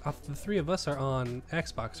 actually, the three of us are on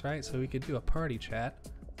Xbox, right? So we could do a party chat.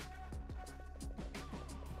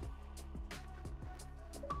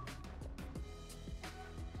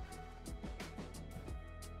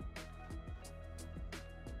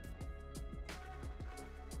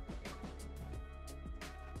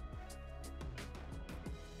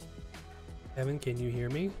 Evan, can you hear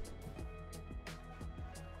me?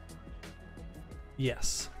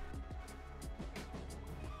 Yes.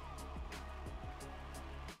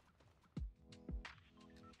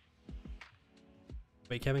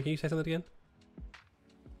 Wait, Kevin, can you say something again?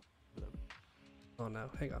 Oh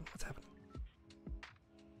no, hang on, what's happening?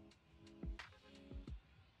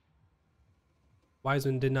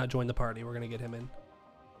 Wiseman did not join the party, we're gonna get him in.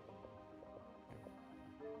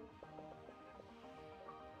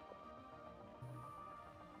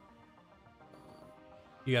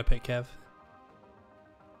 You gotta pick Kev.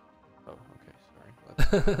 Oh,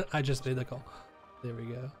 okay, sorry. I just made the call. There we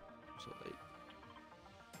go. I'm so late.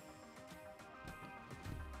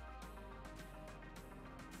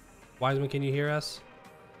 Wiseman, can you hear us?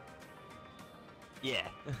 Yeah.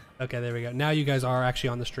 Okay, there we go. Now you guys are actually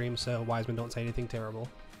on the stream, so Wiseman, don't say anything terrible.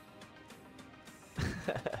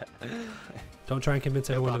 Don't try and convince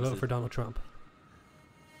everyone to vote for Donald Trump.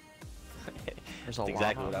 There's a That's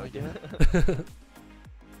exactly llama what I was over doing.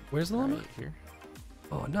 Where's the llama? right here.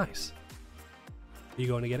 Oh, nice. Are you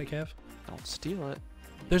going to get it, Kev? Don't steal it.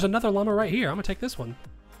 There's another llama right here. I'm gonna take this one.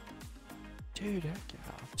 Dude, heck yeah.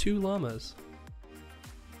 2 llamas.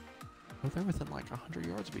 Oh, they're within like 100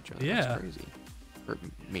 yards of each other. Yeah. That's crazy. Or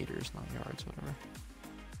meters, not yards, whatever.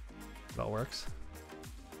 It all works.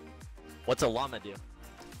 What's a llama do?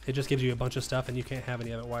 It just gives you a bunch of stuff and you can't have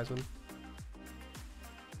any of it, Wiseman.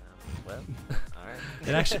 Well, alright.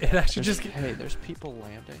 It actually just. Hey, there's people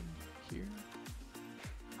landing here.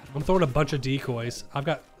 I'm throwing a bunch of decoys. I've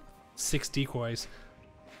got 6 decoys.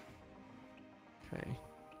 Okay,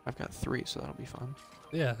 I've got 3, so that'll be fun.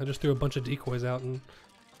 Yeah, I just threw a bunch of decoys out and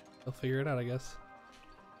they'll figure it out, I guess.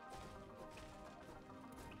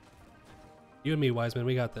 You and me, Wiseman,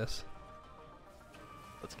 we got this.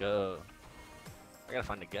 Let's go. I gotta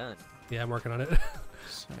find a gun. Yeah, I'm working on it.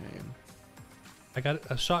 Same. I got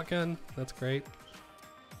a shotgun. That's great.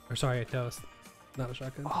 Or sorry, no, it's not a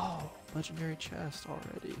shotgun. Oh, legendary chest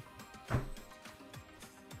already. And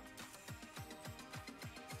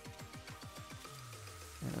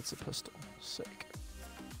that's a pistol. Sick.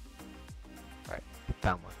 Alright,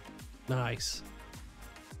 found one. Nice.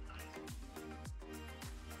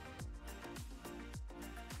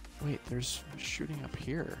 Wait, there's shooting up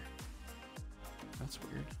here. That's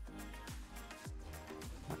weird.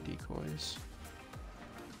 Not decoys.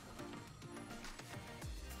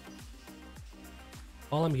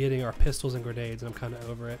 All I'm getting are pistols and grenades, and I'm kind of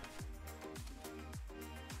over it.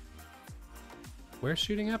 Where's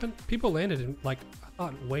shooting happen? People landed in, like, I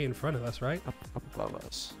thought way in front of us, right? Up above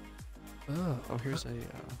us. Oh. Oh, here's a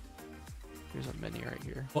mini right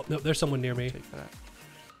here. Well, no, there's someone near me. Take that.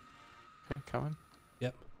 Okay, coming.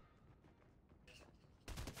 Yep.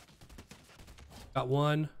 Got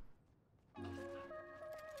one.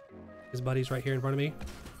 His buddy's right here in front of me.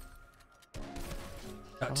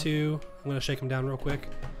 Got 2. I'm gonna shake him down real quick.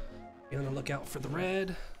 Be on the lookout for the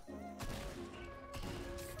red.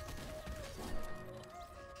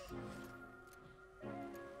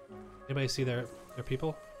 Anybody see their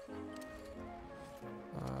people?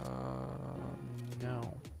 No.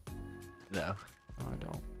 No. No, I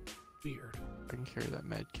don't. Weird. I can carry that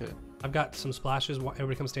med kit. I've got some splashes.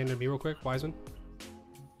 Everybody come stand near me real quick. Wiseman.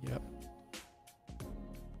 Yep.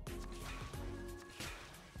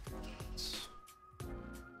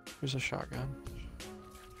 Here's a shotgun.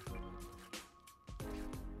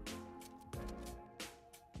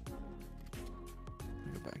 Let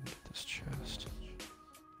me go back and get this chest.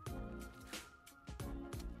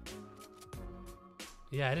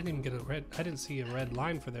 Yeah, I didn't even get a red. I didn't see a red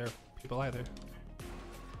line for their people either.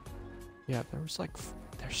 Yeah, there was like,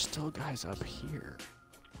 there's still guys up here.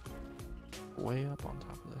 Way up on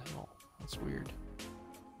top of the hill. That's weird.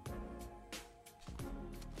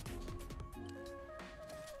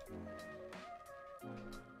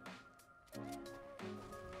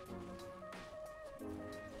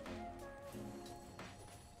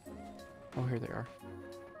 Oh, here they are.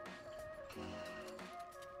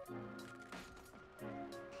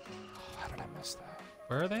 Oh, how did I miss that?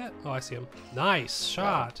 Where are they at? Oh, I see them. Nice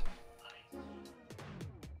shot.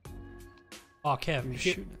 Oh, Kev, You're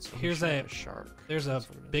shooting at someone. here's Shooting a at shark. there's a That's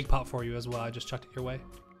what it is. big pot for you as well. I just chucked it your way.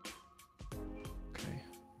 Okay.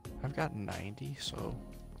 I've got 90, so.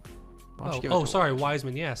 why don't you give it Oh, to sorry, Wild?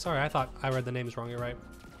 Wiseman. Yeah, sorry. I thought I read the names wrong. You're right.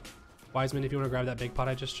 Wiseman, if you want to grab that big pot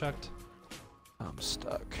I just chucked. I'm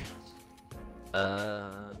stuck.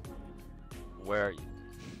 Where are you?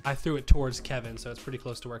 I threw it towards Kevin, so it's pretty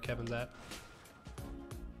close to where Kevin's at.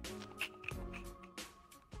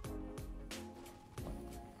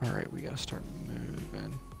 Alright, we gotta start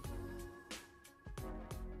moving.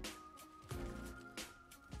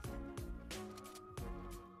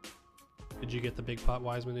 Did you get the big pot,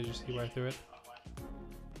 Wiseman? Did you see where I threw it?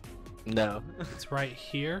 No. It's right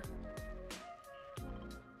here.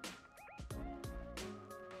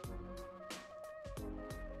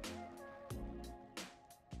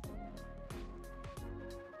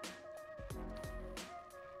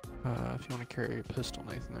 If you want to carry a pistol,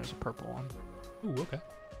 Nathan, there's a purple one. Ooh, okay.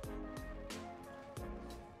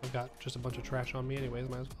 I've got just a bunch of trash on me anyways,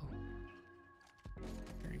 might as well.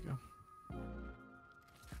 There you go.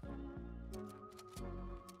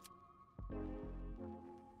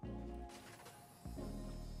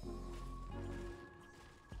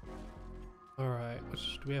 Alright,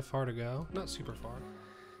 do we have far to go? Not super far.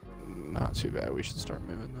 Not too bad. We should start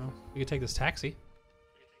moving though. We could take this taxi.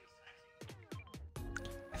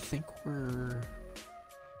 I think we're.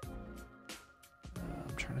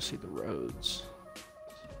 I'm trying to see the roads.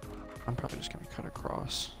 I'm probably just gonna cut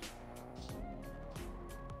across.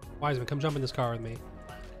 Wiseman, come jump in this car with me.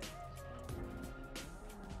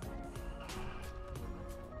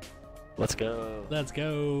 Let's go. Let's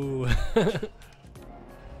go.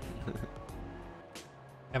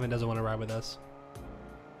 Kevin doesn't want to ride with us.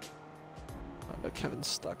 But Kevin's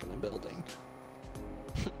stuck in a building.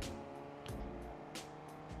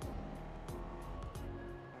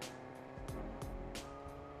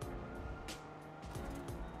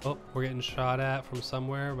 Oh, we're getting shot at from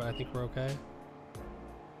somewhere, but I think we're okay.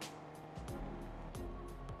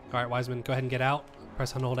 Alright, Wiseman, go ahead and get out.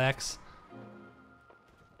 Press on hold X.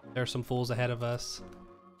 There are some fools ahead of us.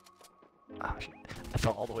 Oh, shit. I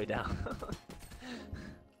fell all the way down.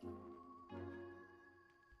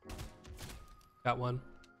 Got one.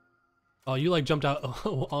 Oh, you like jumped out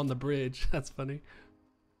on the bridge. That's funny.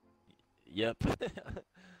 Yep.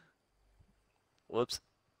 Whoops.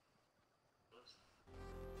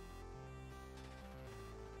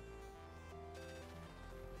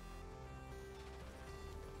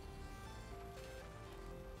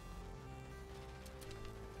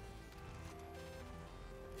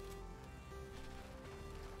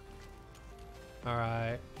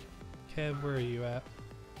 Alright. Kev, where are you at?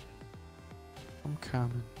 I'm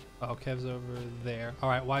coming. Oh, Kev's over there.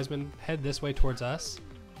 Alright, Wiseman, head this way towards us.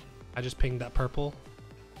 I just pinged that purple.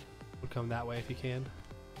 We'll come that way if you can.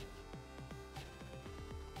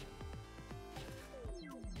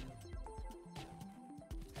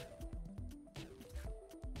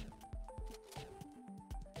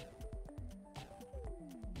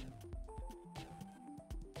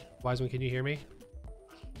 Wiseman, can you hear me?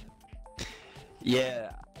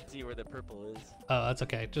 Yeah. See where the purple is. Oh, that's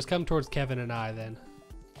okay. Just come towards Kevin and I then.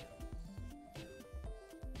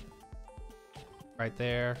 Right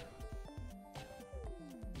there.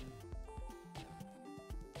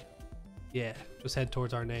 Yeah, just head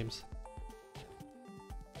towards our names.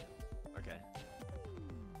 Okay.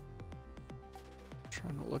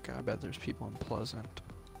 Trying to look. I bet there's people in Pleasant.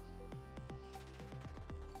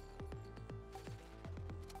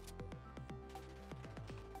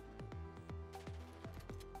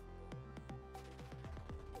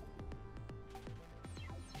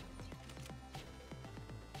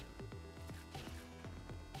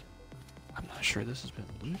 I'm not sure this has been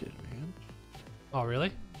looted, man. Oh,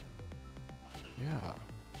 really? Yeah.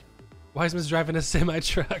 Wiseman's driving a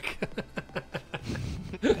semi-truck.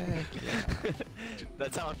 Heck yeah.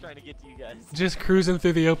 That's how I'm trying to get to you guys. Just cruising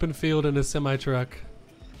through the open field in a semi-truck.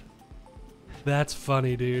 That's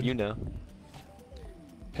funny, dude. You know.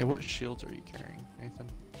 Hey, what shields are you carrying, Nathan?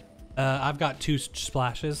 I've got 2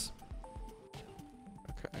 splashes.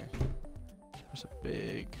 Okay. There's a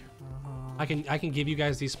big. I can give you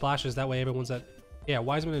guys these splashes. That way, everyone's at. Yeah,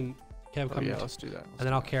 Wiseman and Kev Oh, come. yeah, let's do that. And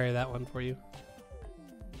then I'll carry that one for you.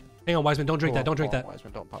 Hang on, Wiseman. Don't drink that. Don't drink that.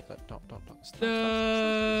 Wiseman, don't pop that. Don't. Stop,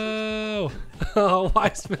 No. Oh,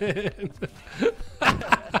 Wiseman.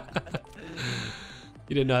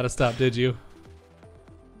 You didn't know how to stop, did you?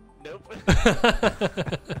 Nope.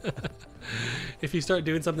 If you start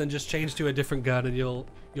doing something, just change to a different gun, and you'll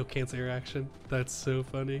cancel your action. That's so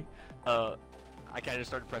funny. I kind of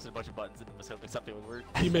started pressing a bunch of buttons and was hoping something would work.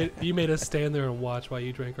 You made us stand there and watch while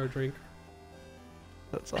you drank our drink.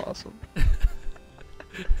 That's awesome.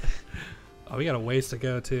 Oh, we got a ways to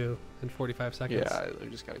go too in 45 seconds. Yeah, we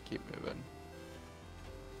just gotta keep moving.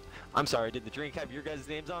 I'm sorry, did the drink have your guys'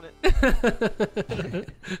 names on it?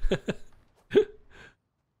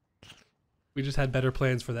 We just had better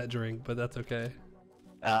plans for that drink, but that's okay.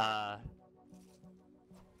 I'm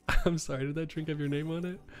sorry, did that drink have your name on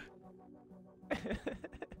it?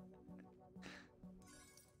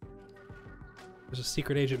 There's a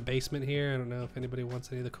secret agent basement here. I don't know if anybody wants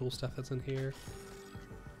any of the cool stuff that's in here.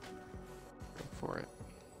 Go for it.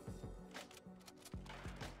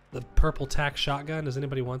 The purple tack shotgun, does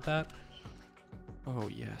anybody want that? Oh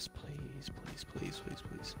yes, please, please, please, please,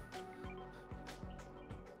 please.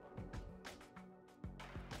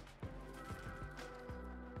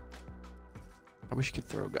 I wish you could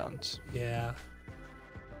throw guns, Yeah.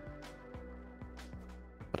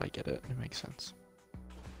 but I get it. It makes sense.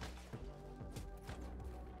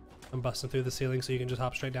 I'm busting through the ceiling so you can just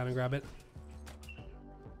hop straight down and grab it.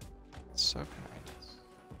 It's so kind.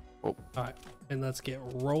 Oh, Alright, and let's get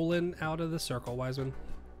rolling out of the circle, Wiseman.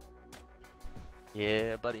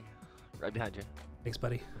 Yeah, buddy. Right behind you. Thanks,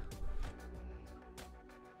 buddy.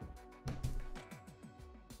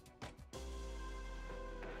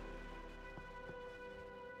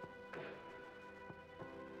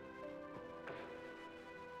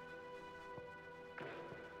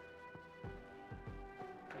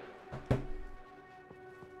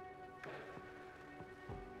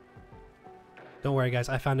 Don't worry, guys.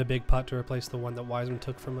 I found a big putt to replace the one that Wiseman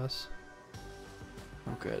took from us.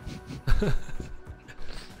 oh good.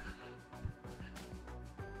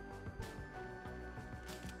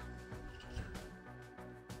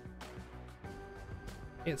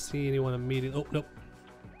 Can't see anyone immediately. Oh, nope.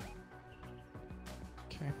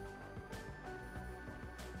 Okay.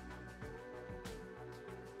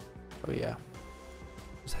 Oh yeah.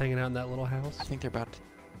 Just hanging out in that little house. I think they're about to...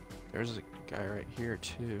 There's a guy right here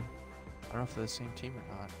too. I don't know if they're the same team or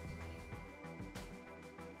not.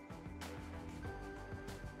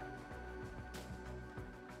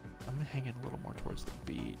 gonna hang in a little more towards the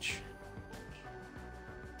beach.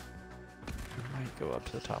 I might go up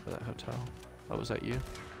to the top of that hotel. Oh, was that you?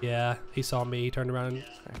 Yeah, he saw me. He turned around. And...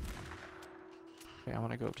 Okay, I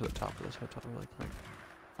want to go up to the top of this hotel really quick.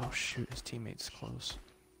 Oh shoot, his teammate's close.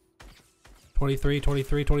 23,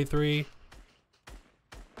 23, 23.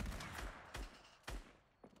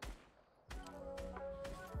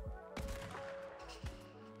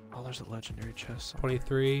 Oh, there's a legendary chest.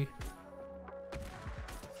 23.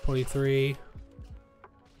 23.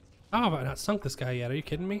 How have I not sunk this guy yet? Are you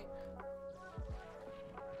kidding me?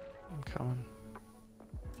 I'm coming.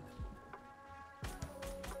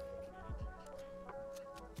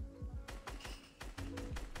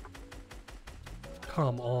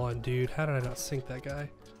 Come on, dude. How did I not sink that guy?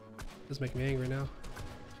 This is making me angry now.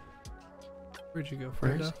 Where'd you go,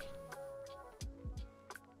 Where is Freda?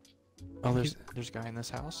 Oh, there's a guy in this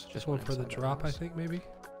house. Just one for the inside that drop, I house. think, maybe?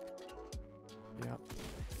 Yep.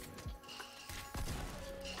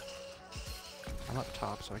 I'm up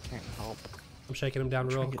top, so I can't help. I'm shaking him down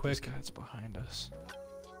Try real and get this quick. guy that's behind us.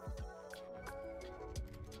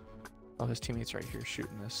 Oh, his teammate's right here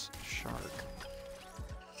shooting this shark.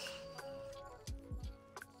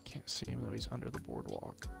 Can't see him though, he's under the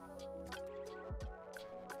boardwalk.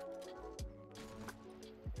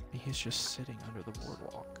 He's just sitting under the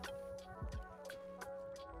boardwalk.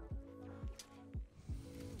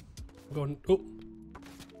 I'm going. Oh,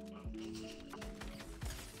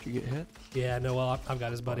 Did you get hit? yeah, no, well, I've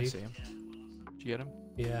got his Oh, I buddy. see him. Did you get him?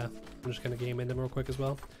 Yeah, I'm just gonna game into him real quick as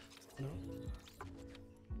well. No.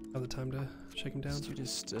 Have the time to shake him down. This dude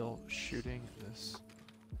is still shooting this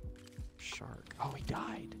shark. Oh, he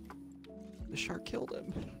died. The shark killed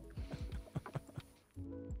him.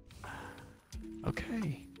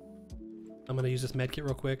 Okay. I'm gonna use this med kit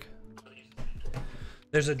real quick.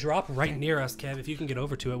 There's a drop right near us, Kev. If you can get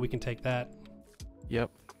over to it, we can take that.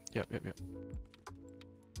 Yep.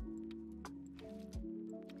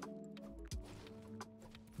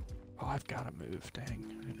 Oh, I've got to move. Dang.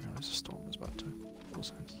 I didn't realize the storm was about to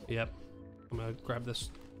close in. Yep. I'm gonna grab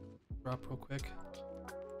this drop real quick.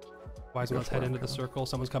 Wise, Go let's for head it, into the go. circle.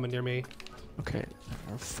 Someone's coming near me. Okay,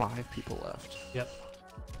 there are 5 people left. Yep.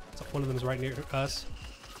 So one of them is right near us.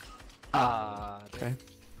 Okay.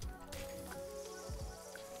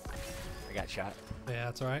 I got shot. Yeah,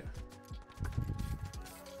 that's all right.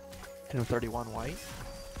 And a 31 white.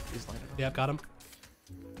 He's landed. Yep, got him.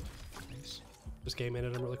 Nice. Just game into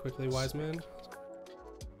him really quickly, Wiseman.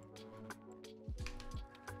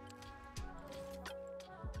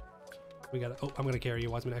 We gotta. Oh, I'm gonna carry you,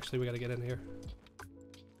 Wiseman. Actually, we gotta get in here.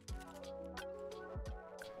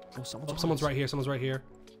 Oh, Someone's right here. Someone's right here.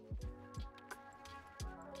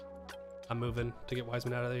 I'm moving to get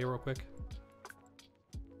Wiseman out of there real quick.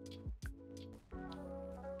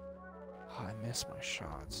 Oh, I missed my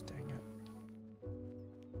shots. Dang it.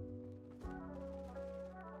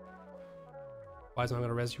 Wiseman, I'm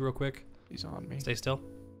gonna res you real quick. He's on me. Stay still.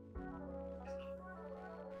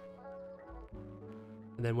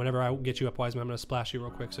 And then whenever I get you up, Wiseman, I'm gonna splash you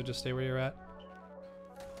real quick. So just stay where you're at.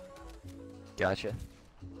 Gotcha.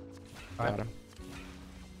 All right. Got him.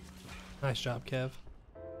 Nice job, Kev.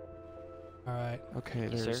 All right, Okay,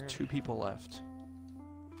 Yes, there's sir. 2 people left.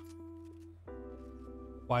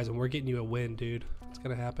 Wiseman, we're getting you a win, dude. It's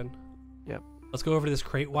gonna happen. Yep. Let's go over to this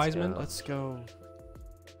crate, Wiseman. go. Let's go.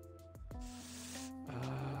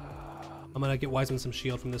 I'm gonna get Wiseman some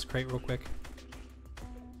shield from this crate real quick.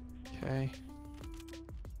 Okay.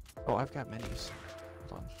 Oh, I've got minis.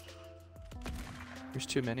 Hold on. There's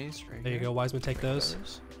 2 minis right There you here. go, Wiseman. Take those.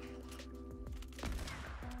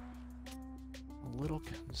 A little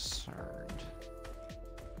concerned.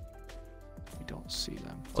 We don't see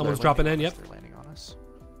them. Oh, Someone's they're dropping landing in, on us, yep. They're landing on us.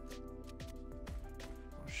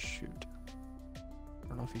 Oh shoot. I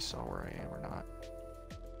don't know if he saw where I am or not.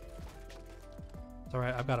 It's all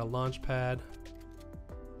right. I've got a launch pad.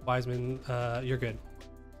 Wiseman, you're good.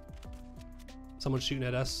 Someone's shooting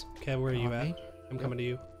at us. Kev, where are you On at? me? I'm Yep. coming to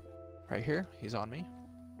you. Right here. He's on me.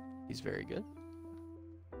 He's very good.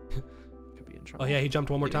 Could be in trouble. Oh yeah, he jumped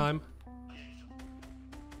one more Get him. time.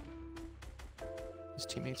 His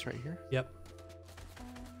teammates right here. Yep.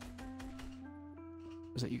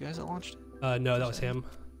 Was that you guys that launched? No, that was him.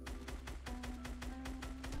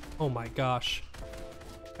 Oh my gosh.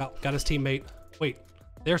 Got his teammate. Wait,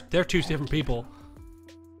 they're 2 different people.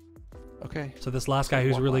 Okay. So this last guy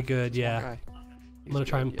who's One really left. good, There's one yeah. guy. I'm gonna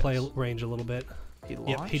try and play yes. range a little bit. He Yep,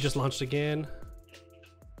 he launched? just launched again.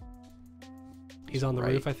 He's on the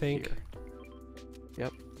roof, I think. here.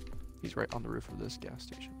 Yep. He's right on the roof of this gas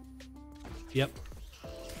station. Yep.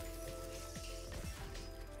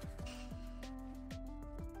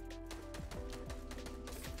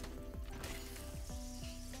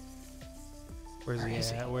 Where's he Where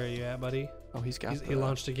is he? at? Where are you at, buddy? Oh, he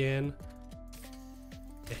launched again.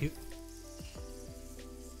 Yeah,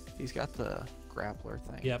 He's got the grappler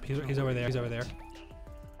thing. yep, he's over there. He's over there.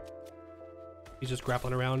 He's just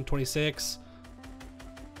grappling around. 26.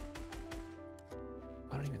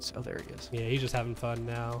 I don't even. Oh, there he is. Yeah, he's just having fun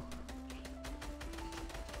now.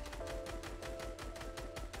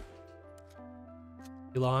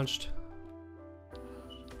 He launched.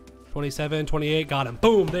 27, 28, got him.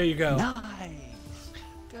 Boom, there you go. Nice.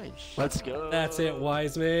 Good. Let's go. That's it,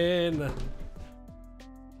 Wiseman. Nice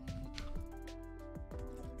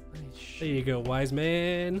There you go,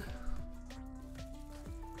 Wiseman.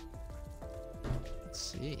 Let's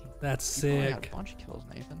see. That's You probably had sick. a bunch of kills,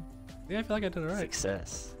 Nathan. Yeah, I feel like I did all right.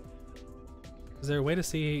 Success. Is there a way to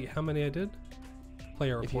see how many I did?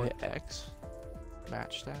 Player If you report. hit X,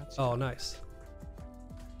 match stats. Oh, nice.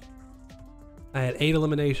 I had 8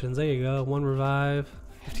 eliminations. There you go. 1 revive,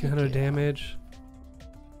 1500 Yeah. damage.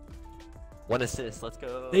 1 assist. Let's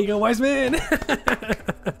go. There you go, Wiseman.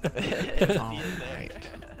 Alright.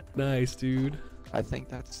 Nice, dude. I think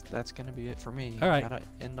that's gonna be it for me. All right. Gotta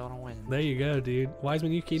end on a win. There you go, dude.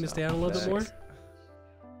 Wiseman, you keen to stay out a little bit more? Thanks.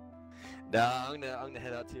 No, I'm gonna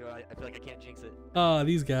head out too. I feel like I can't jinx it. Oh,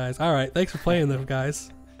 these guys. All right. Thanks for playing them,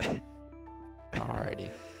 guys. Alrighty.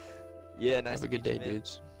 Yeah, nice. Have a to good meet you, day, man.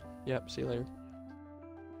 dudes. Yep. See you later.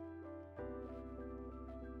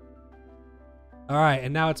 All right,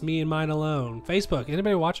 and now it's me and mine alone. Facebook,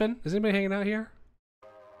 anybody watching? Is anybody hanging out here?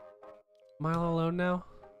 Am I all alone now?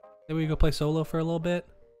 Maybe we go play solo for a little bit.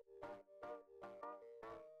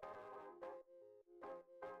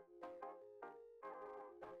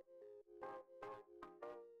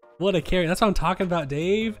 What a carry. That's what I'm talking about,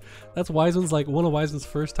 Dave. That's Wiseman's, like, one of Wiseman's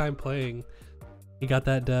first time playing. He got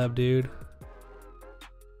that dub, dude.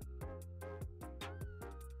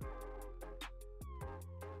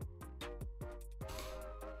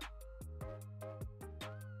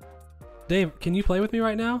 Dave, can you play with me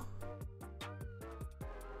right now?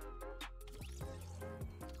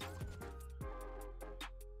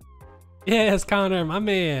 Yes, Connor, my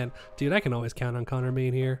man. Dude, I can always count on Connor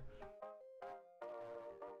being here.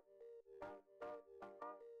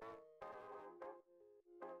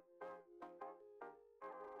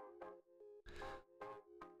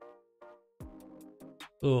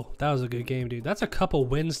 Oh, that was a good game, dude. That's a couple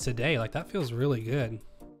wins today. Like, that feels really good.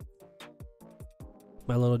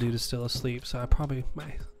 My little dude is still asleep, so I probably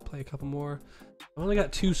might play a couple more. I only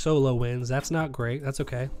got 2 solo wins. That's not great. That's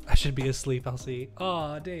okay. I should be asleep. I'll see.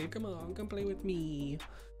 Aw, Dave, come on. Come play with me.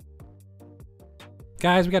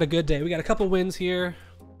 Guys, we got a good day. We got a couple wins here.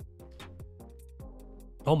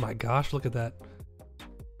 Oh my gosh, look at that.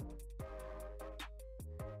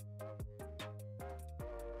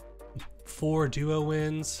 Four duo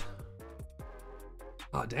wins.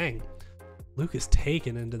 Oh, dang. Luke is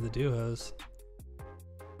taken into the duos.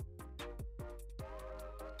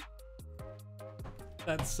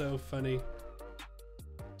 That's so funny.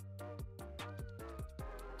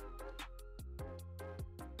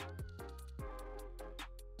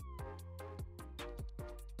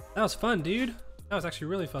 That was fun, dude. That was actually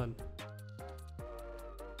really fun.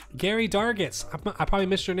 Gary Dargets. I probably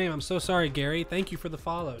missed your name. I'm so sorry, Gary. Thank you for the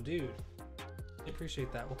follow, dude. I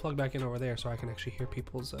appreciate that. We'll plug back in over there so I can actually hear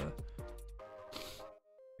people's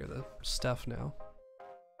hear the stuff now.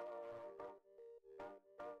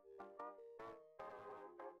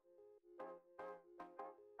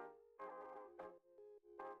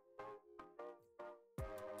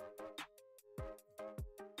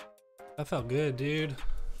 That felt good, dude.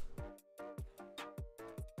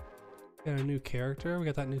 Got a new character. We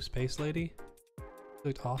got that new space lady. She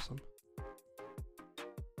looked awesome.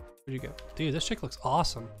 Where'd you go? Dude, this chick looks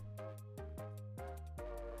awesome.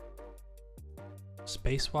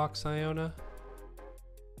 Spacewalk Siona.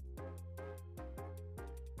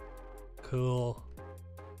 Cool.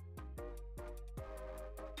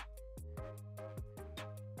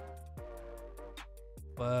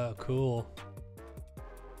 Wow, cool.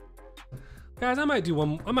 Guys, I might do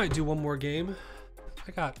one more game.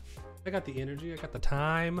 I got the energy, I got the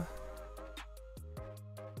time.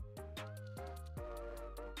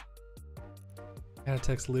 I gotta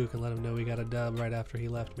text Luke and let him know we got a dub right after he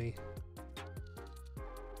left me.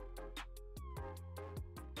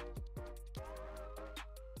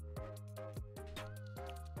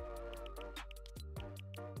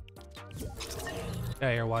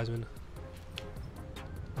 Yeah, here, Wiseman.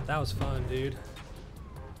 That was fun, dude.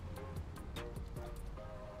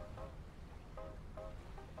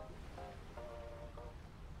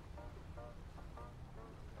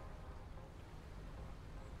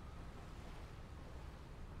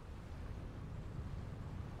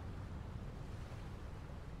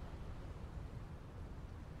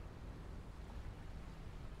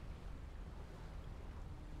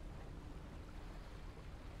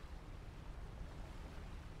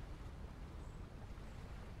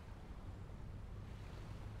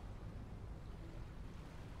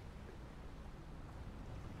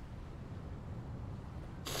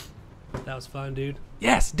 That was fun, dude.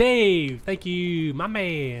 Yes, Dave! Thank you, my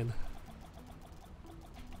man.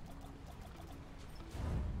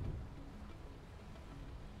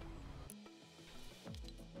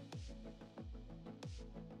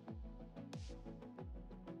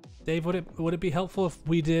 Dave, would it be helpful if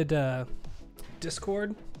we did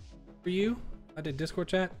Discord for you? I did Discord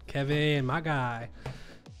chat. Kevin, my guy.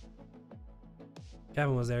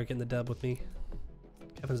 Kevin was there getting the dub with me.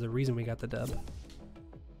 Kevin's the reason we got the dub.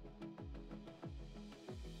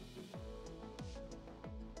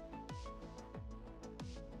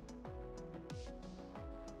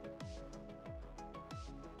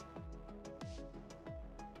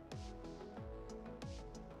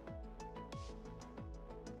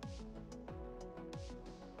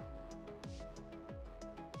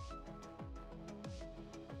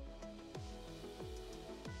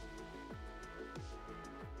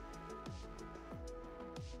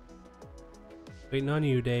 Waiting on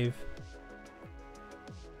you, Dave.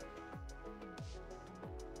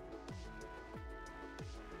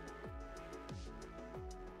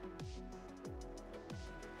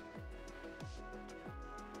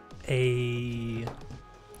 Hey,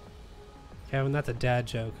 Kevin, that's a dad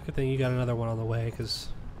joke. Good thing you got another one on the way, because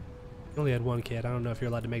you only had one kid. I don't know if you're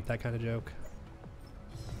allowed to make that kind of joke.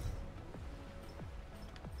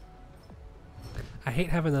 I hate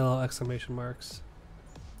having the little exclamation marks.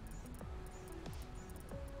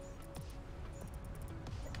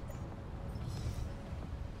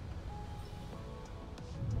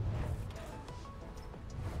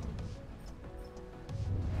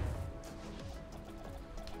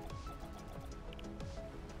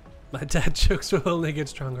 My dad jokes will only get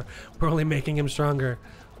stronger. We're only making him stronger.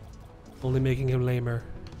 Only making him lamer.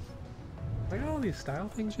 I got all these style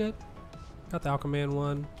things yet? Got the Aquaman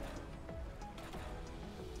one.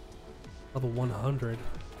 Level 100.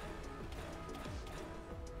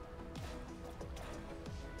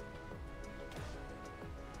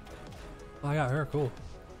 Oh, I got her, cool.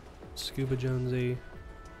 Scuba Jonesy.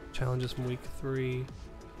 Challenges from week 3.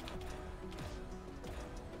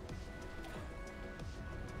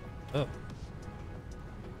 Oh.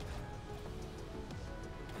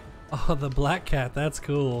 Oh, the black cat, that's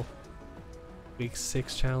cool. Week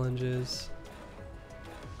 6 challenges.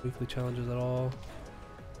 Weekly challenges at all.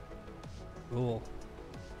 Cool.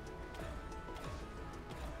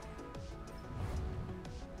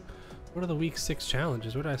 What are the week 6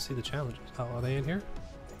 challenges? Where do I see the challenges? Oh, are they in here?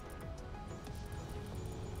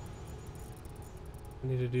 I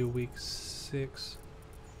need to do week 6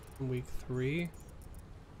 and week 3.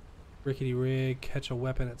 Rickety rig, catch a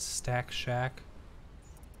weapon at Stack Shack.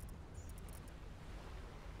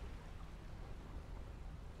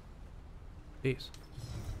 Jeez.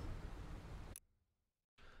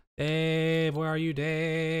 Dave, where are you,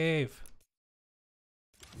 Dave?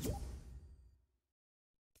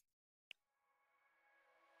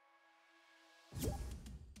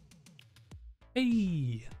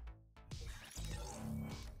 Hey.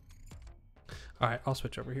 All right, I'll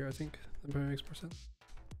switch over here. I think that probably makes more sense.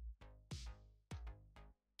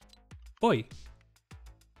 Oi!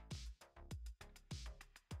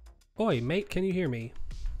 Oi, mate, can you hear me?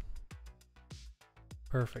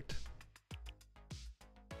 Perfect.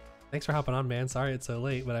 Thanks for hopping on, man. Sorry it's so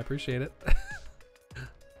late, but I appreciate it.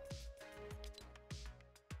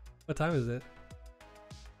 What time is it?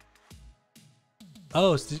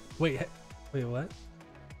 Oh, wait, what?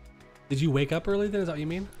 Did you wake up early then? Is that what you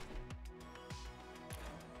mean?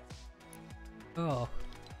 Oh.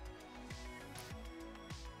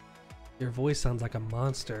 Your voice sounds like a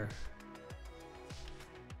monster.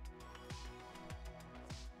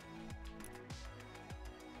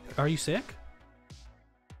 Are you sick?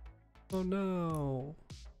 Oh no.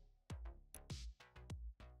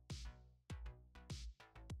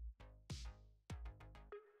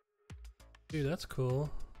 Dude, that's cool.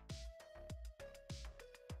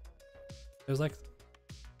 There's like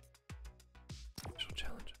special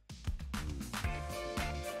challenge.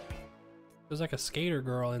 There's like a skater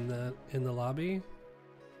girl in the lobby.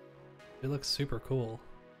 It looks super cool.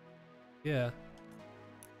 Yeah.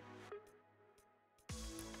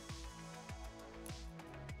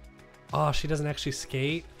 Oh, she doesn't actually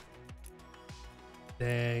skate?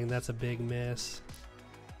 Dang, that's a big miss.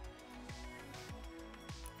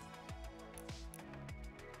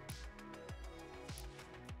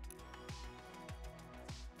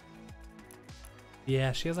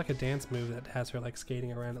 Yeah, she has like a dance move that has her like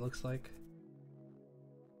skating around, it looks like.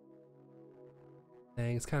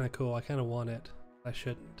 Dang, it's kind of cool. I kind of want it. I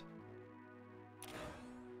shouldn't.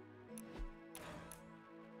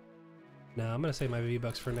 No, I'm gonna save my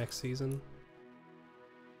V-Bucks for next season.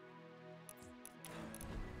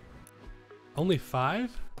 Only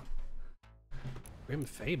 5? Grim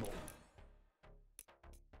Fable.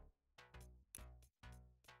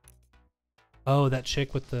 Oh, that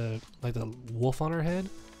chick with the like the wolf on her head?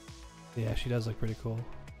 Yeah, she does look pretty cool.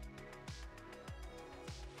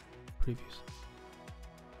 Previews.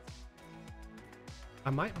 I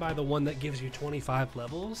might buy the one that gives you 25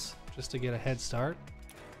 levels just to get a head start.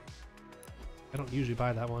 I don't usually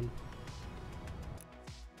buy that one.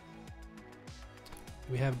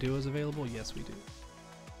 Do we have duos available? Yes, we do.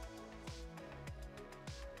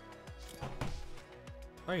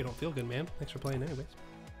 Alright, you don't feel good, man. Thanks for playing anyways.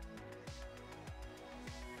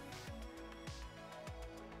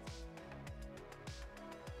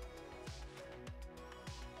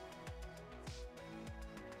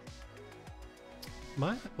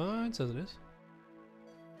 Mine says it is.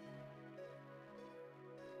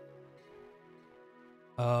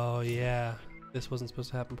 Oh yeah, this wasn't supposed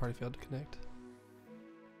to happen. Party failed to connect.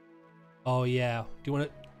 Oh yeah, do you want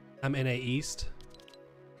it? I'm NA East.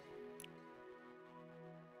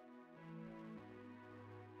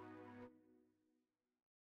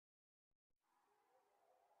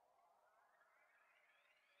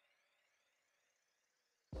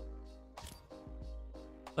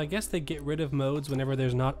 I guess they get rid of modes whenever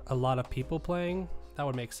there's not a lot of people playing. That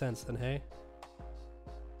would make sense then, hey?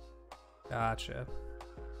 Gotcha.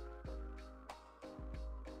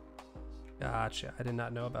 Gotcha. I did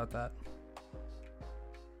not know about that.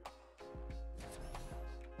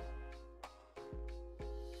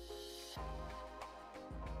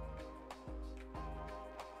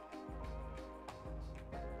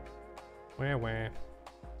 Wah.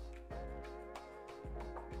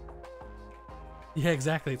 Yeah,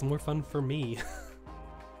 exactly. It's more fun for me.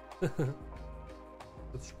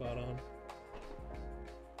 That's spot on.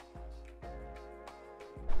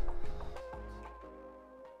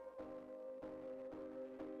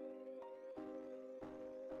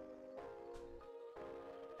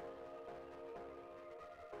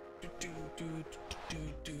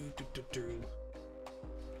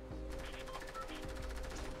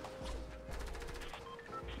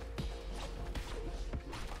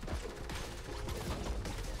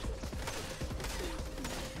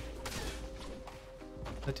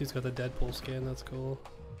 That dude's got the Deadpool skin, that's cool.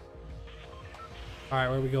 Alright,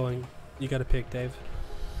 where are we going? You gotta pick, Dave.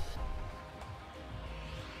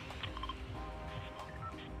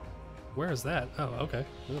 Where is that? Oh, okay.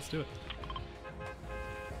 Let's do it.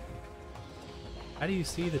 How do you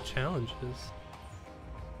see the challenges?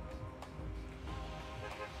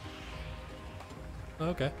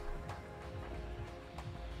 Okay.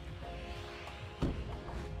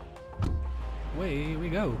 Away we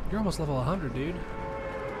go. You're almost level 100, dude.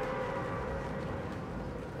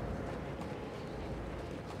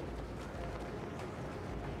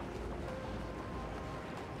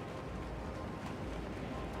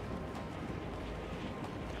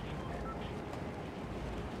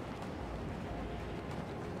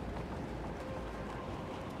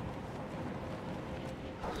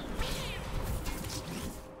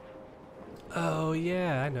 Oh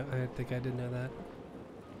yeah, I know. I think I did know that.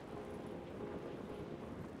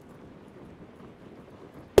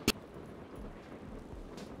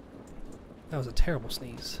 That was a terrible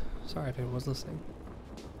sneeze. Sorry if anyone was listening.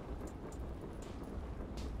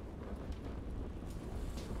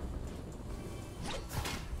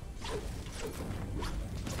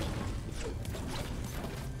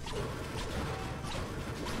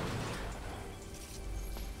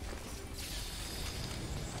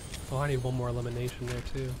 Oh, I need one more elimination there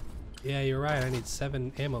too. Yeah, you're right. I need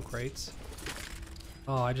 7 ammo crates.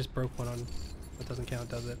 Oh, I just broke one on... That doesn't count,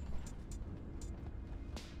 does it?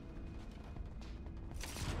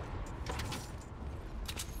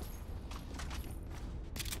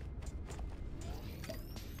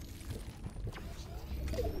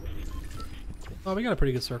 Oh, we got a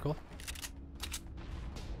pretty good circle.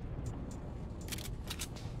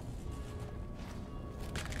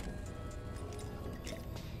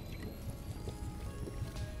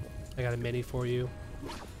 I got a mini for you.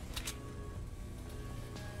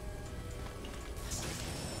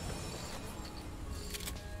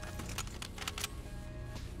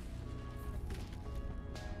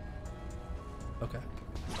 Okay.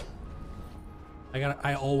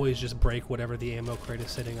 I always just break whatever the ammo crate is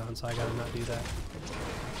sitting on, so I gotta not do that.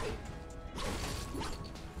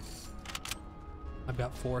 I've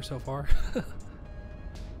got 4 so far.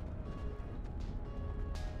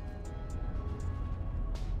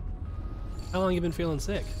 How long you been feeling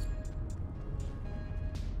sick?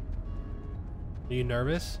 Are you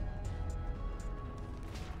nervous?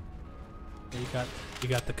 Yeah, you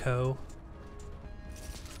got the co.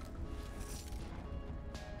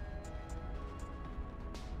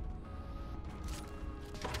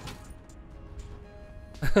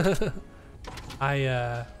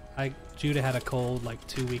 Judah had a cold like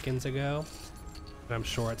 2 weekends ago, and I'm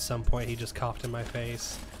sure at some point he just coughed in my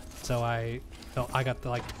face. So I got the,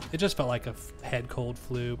 like, it just felt like a head cold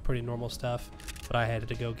flu, pretty normal stuff. But I had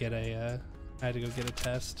to go get a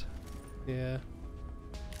test. Yeah.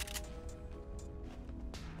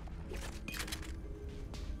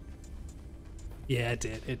 Yeah, it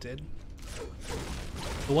did. It did.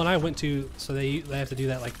 The one I went to, so they have to do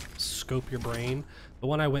that, like, scope your brain. The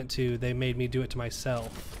one I went to, they made me do it to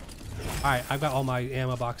myself. All right, I've got all my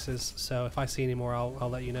ammo boxes, so if I see any more, I'll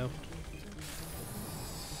let you know.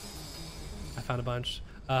 I found a bunch.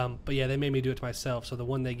 But yeah, they made me do it to myself. So the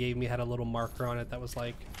one they gave me had a little marker on it that was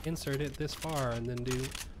like, insert it this far and then do.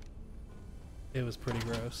 It was pretty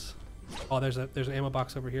gross. Oh, there's an ammo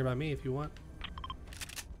box over here by me if you want.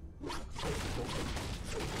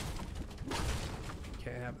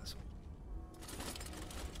 Can't have this one.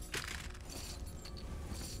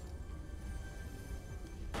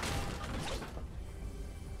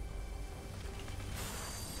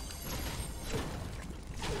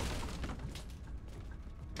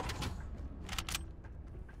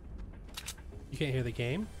 You can't hear the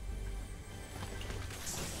game?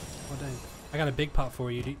 Oh dang. I got a big pot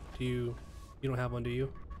for you. You don't have one, do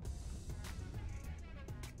you?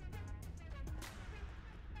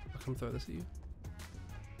 I'll come throw this at you.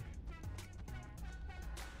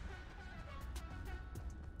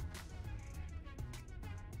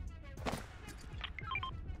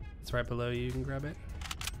 It's right below you. You can grab it.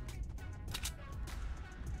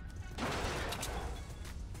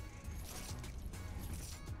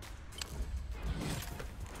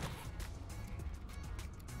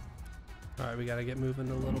 Alright, we gotta get moving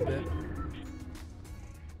a little bit.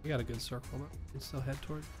 We got a good circle that we can still head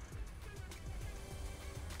toward.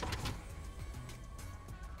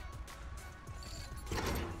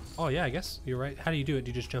 Oh yeah, I guess you're right. How do you do it? Do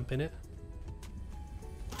you just jump in it?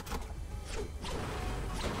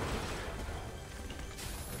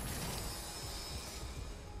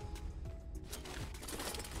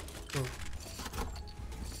 Oh.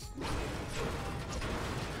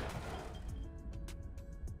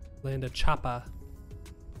 Land a chopper.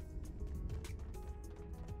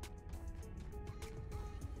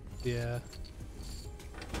 Yeah.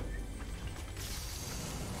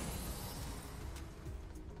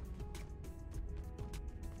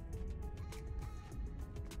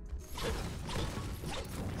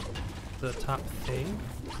 The top thing?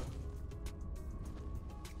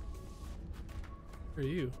 Where are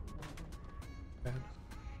you? Bad.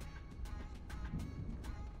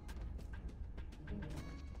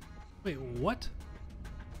 Wait, what?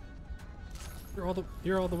 You're all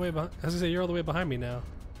the way behind. I was gonna say you're all the way behind me now.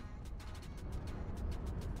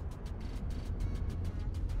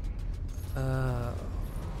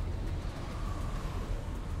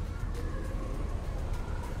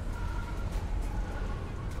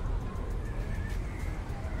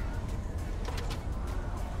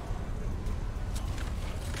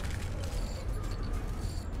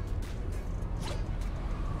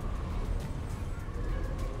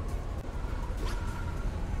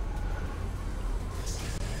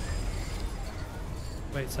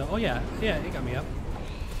 Wait, so, oh yeah, it got me up.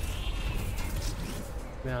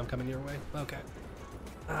 Now I'm coming your way. Okay.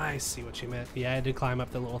 I see what you meant. Yeah, I had to climb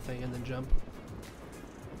up the little thing and then jump.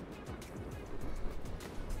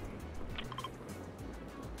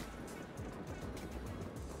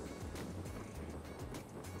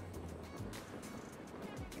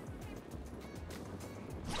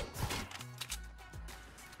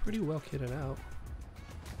 Pretty well kitted out.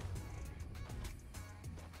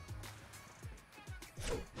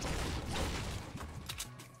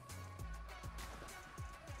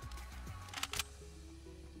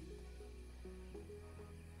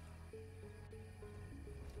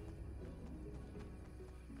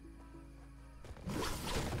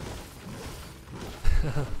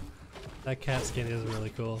 That cat skin is really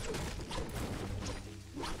cool.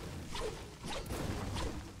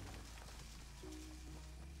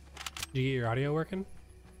 Did you get your audio working?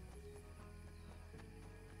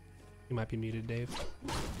 You might be muted, Dave.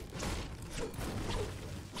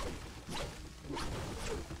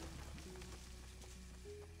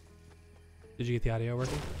 Did you get the audio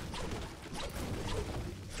working?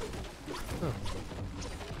 Oh.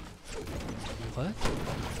 What?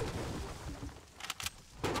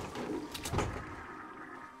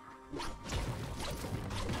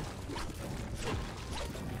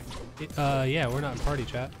 Yeah, we're not in party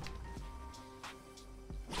chat.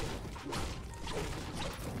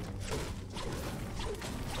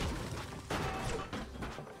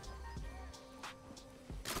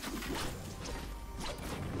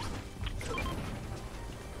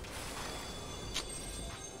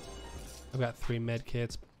 got 3 med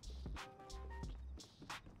kits.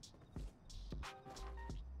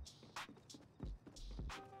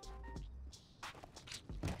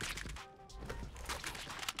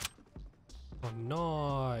 Oh,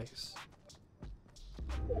 nice.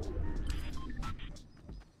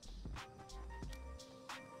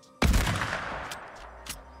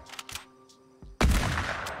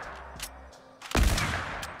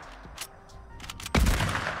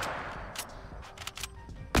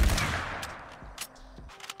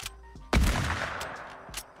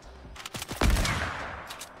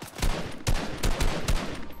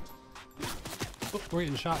 Oh, we're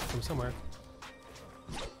getting shot from somewhere.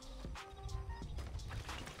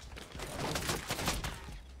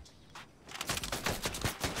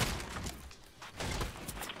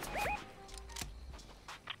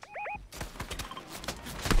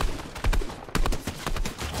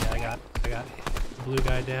 Yeah, I got the blue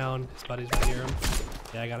guy down. His buddies right near him.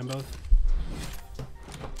 Yeah, I got them both.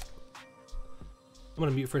 I'm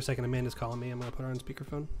gonna mute for a second. Amanda's calling me. I'm gonna put her on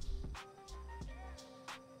speakerphone.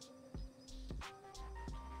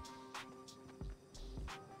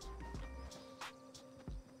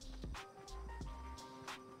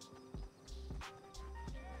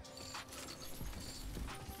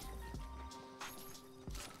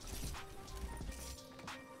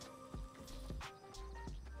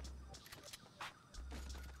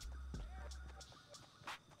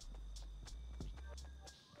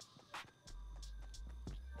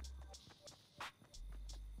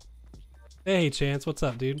 Hey Chance, what's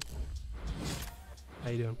up, dude? How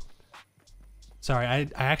you doing? Sorry, I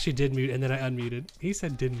actually did mute and then I unmuted. He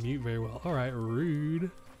said didn't mute very well. All right, rude.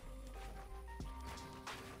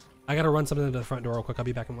 I gotta run something into the front door real quick. I'll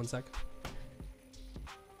be back in 1 sec.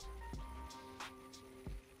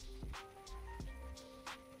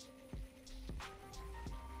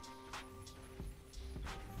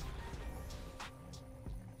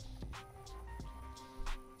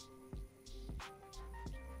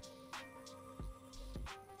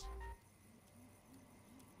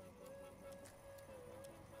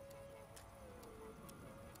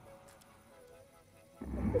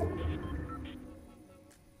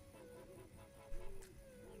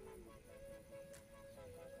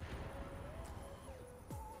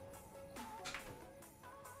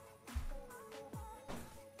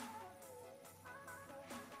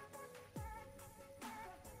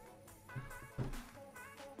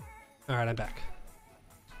 All right, I'm back.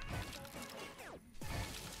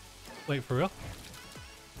 Wait, for real?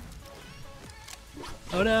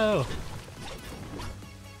 Oh no!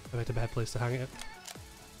 I picked a bad place to hang it.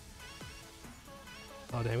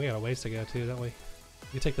 Oh dang, we got a ways to go too, don't we? You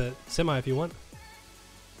can take the semi if you want.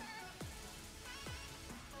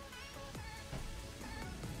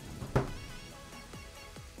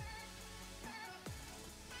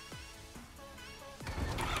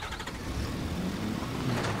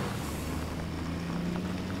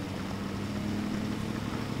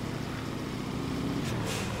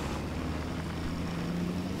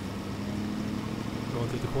 Going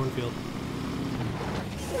through the cornfield.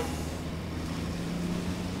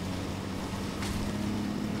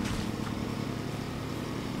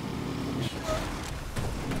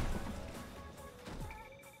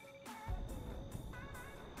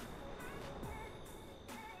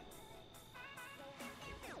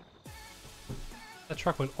 That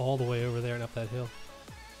truck went all the way over there and up that hill.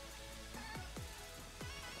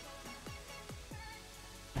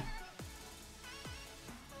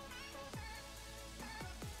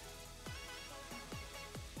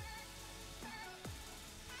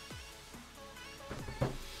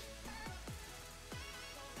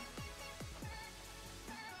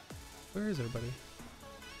 Where is everybody?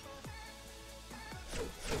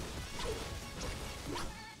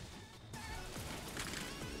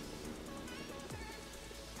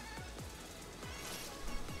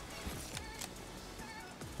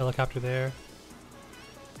 Helicopter there.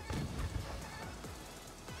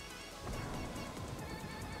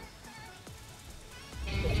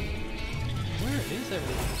 Where is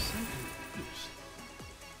everything? I'm so confused.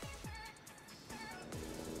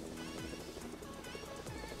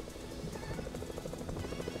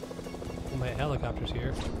 Well, my helicopter's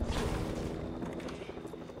here.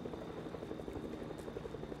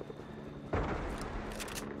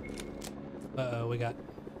 Uh-oh, we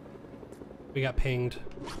got pinged.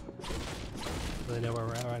 Really know where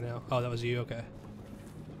we're at right now. Oh, that was you, okay.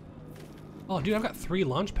 Oh, dude, I've got 3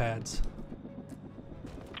 launch pads.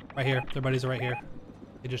 Right here, their buddies are right here.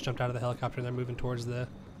 They just jumped out of the helicopter and they're moving towards the...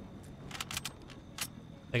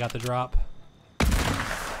 They got the drop.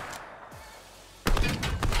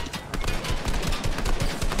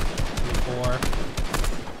 Four.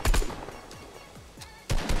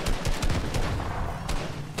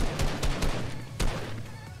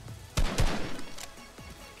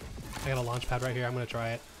 I got a launch pad right here. I'm gonna try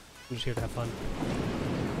it. I'm just here to have fun.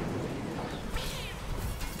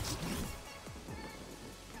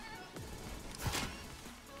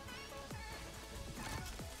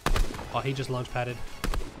 Oh, he just launch padded.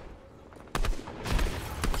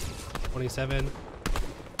 27.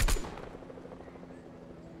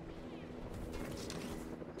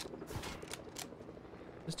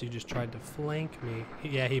 This dude just tried to flank me.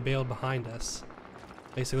 Yeah, he bailed behind us.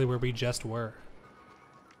 Basically where we just were.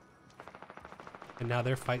 And now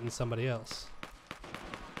they're fighting somebody else.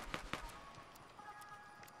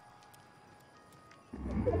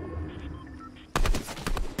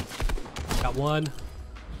 Got one.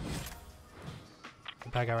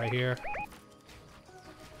 Bad guy right here.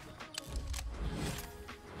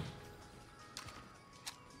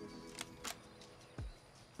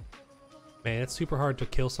 Man, it's super hard to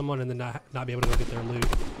kill someone and then not be able to go get their loot.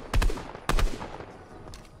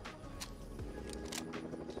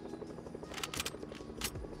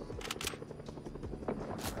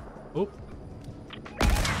 Oh.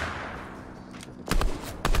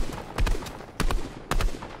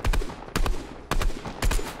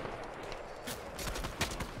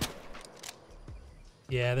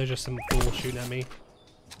 Yeah, there's just some fool shooting at me.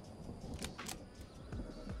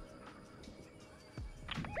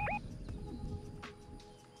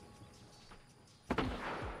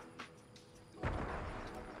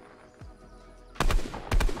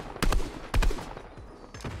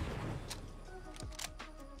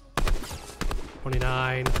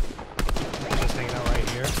 $29. Just hanging out right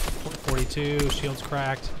here. 42. Shield's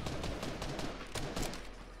cracked.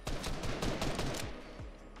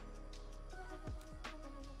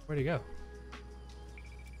 Where'd he go?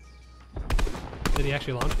 Did he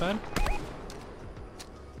actually launch pad?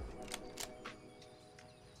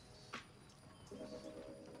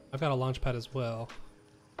 I've got a launch pad as well.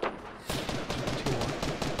 Two more.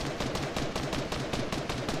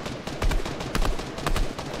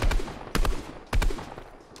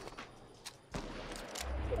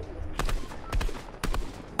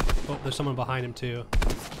 Oh, there's someone behind him too.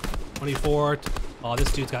 24. Oh,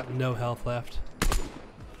 this dude's got no health left.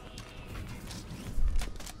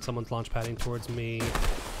 Someone's launch padding towards me.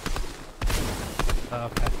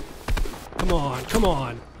 Okay. Come on, come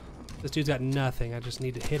on. This dude's got nothing. I just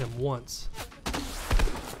need to hit him once.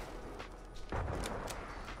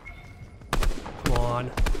 Come on.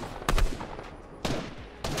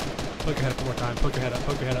 Poke your head up one more time. Poke your head up.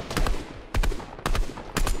 Poke your head up.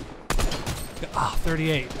 Ah,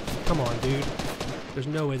 38. Come on, dude. There's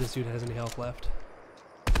no way this dude has any health left.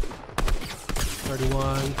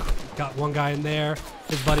 31. Got one guy in there.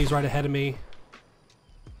 His buddy's right ahead of me.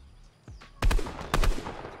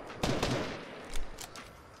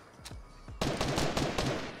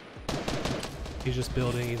 He's just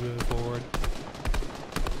building. He's moving forward.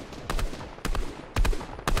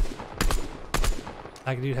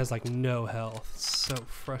 That dude has like no health. It's so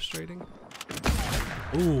frustrating.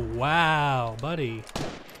 Ooh, wow, buddy.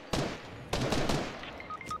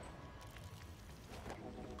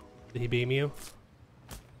 Did he beam you?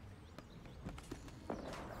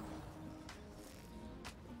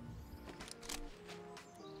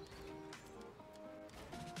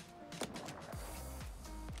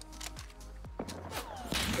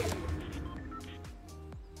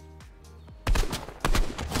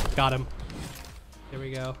 Got him. There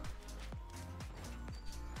we go.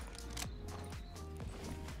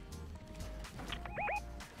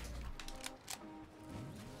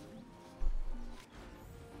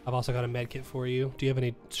 I've also got a med kit for you. Do you have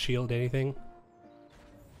any shield, anything?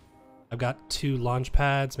 I've got 2 launch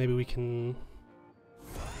pads. Maybe we can...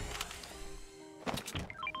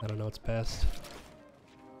 I don't know what's best.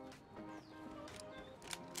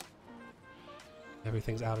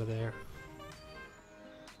 Everything's out of there.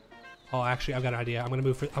 Oh, actually, I've got an idea. I'm gonna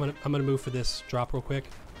move for this drop real quick.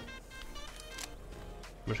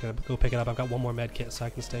 I'm just gonna go pick it up. I've got one more med kit, so I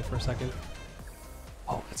can stay for a second.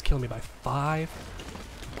 Oh, it's killing me by 5.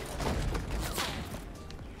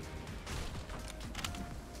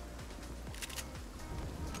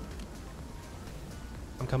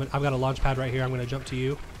 I'm coming. I've got a launch pad right here. I'm gonna jump to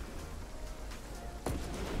you.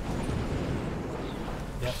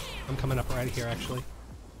 Yep, I'm coming up right here, actually.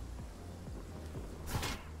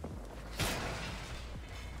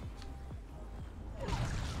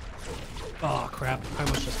 Oh crap, I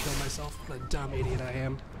almost just killed myself. What a dumb idiot I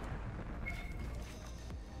am.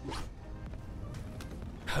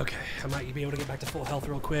 Okay, I might be able to get back to full health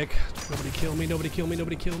real quick. Nobody kill me, nobody kill me,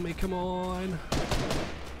 nobody kill me, come on.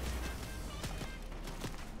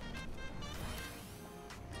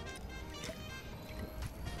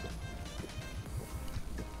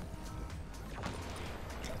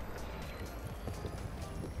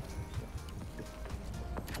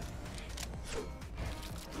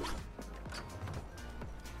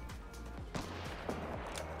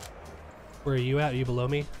 Where are you at? Are you below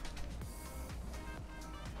me?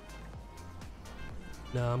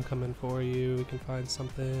 No, I'm coming for you. We can find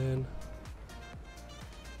something.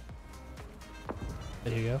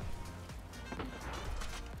 There you go.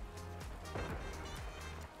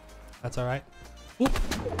 That's alright. Whoop.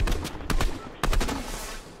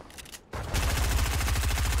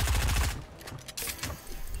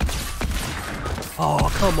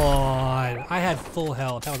 Oh, come on. I had full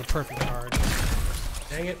health. That was a perfect charge.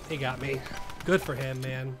 Dang it, he got me. Good for him,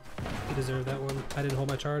 man. He deserved that one. I didn't hold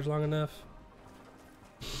my charge long enough.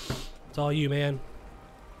 It's all you, man.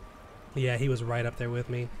 Yeah, he was right up there with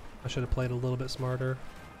me. I should have played a little bit smarter.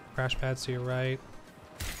 Crash pads to your right.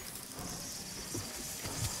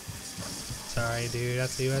 Sorry, dude.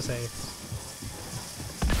 That's the USA.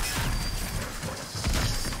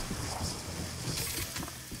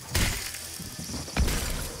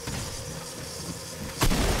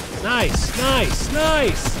 Nice, nice,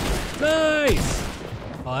 nice, nice.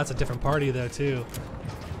 Oh, that's a different party though too.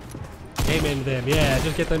 Aim into them, yeah.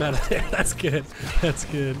 Just get them out of there. That's good. That's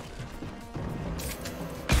good.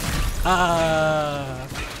 Ah,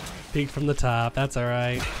 peeked from the top. That's all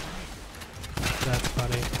right. That's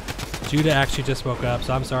funny. Judah actually just woke up,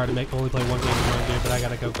 so I'm sorry to only play one game in one dude, but I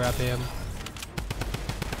gotta go grab him.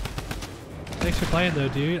 Thanks for playing though,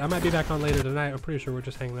 dude. I might be back on later tonight. I'm pretty sure we're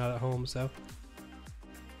just hanging out at home, so.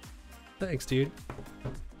 Thanks, dude.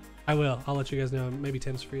 I will. I'll let you guys know. Maybe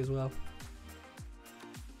Tim's free as well.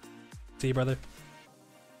 See you, brother.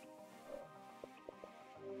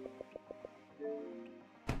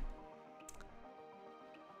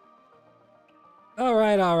 All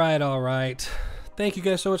right, all right, all right. Thank you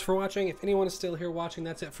guys so much for watching. If anyone is still here watching,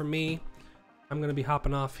 that's it for me. I'm going to be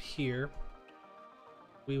hopping off here.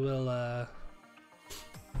 We will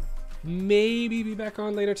maybe be back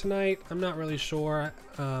on later tonight. I'm not really sure.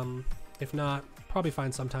 If not, probably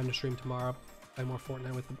find some time to stream tomorrow. Play more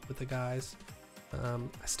Fortnite with the guys. I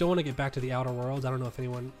still want to get back to the Outer Worlds. I don't know if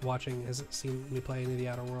anyone watching has seen me play any of the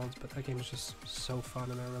Outer Worlds, but that game is just so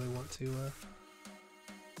fun, and I really want to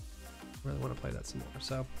play that some more.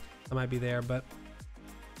 So I might be there, but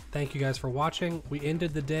thank you guys for watching. We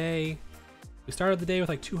ended the day. We started the day with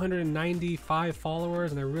like 295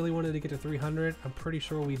 followers, and I really wanted to get to 300. I'm pretty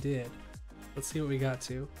sure we did. Let's see what we got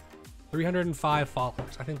to. 305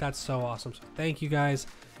 followers. I think that's so awesome. So thank you guys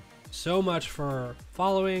so much for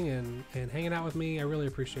following and hanging out with me. I really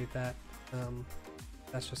appreciate that.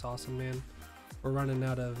 That's just awesome, man. We're running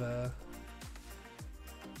out of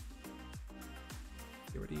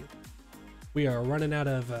get rid of you. We are running out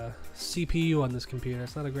of CPU on this computer.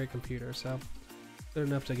 It's not a great computer, so good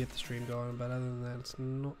enough to get the stream going, but other than that, it's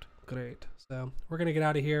not great. So we're gonna get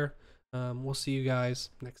out of here. We'll see you guys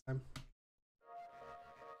next time.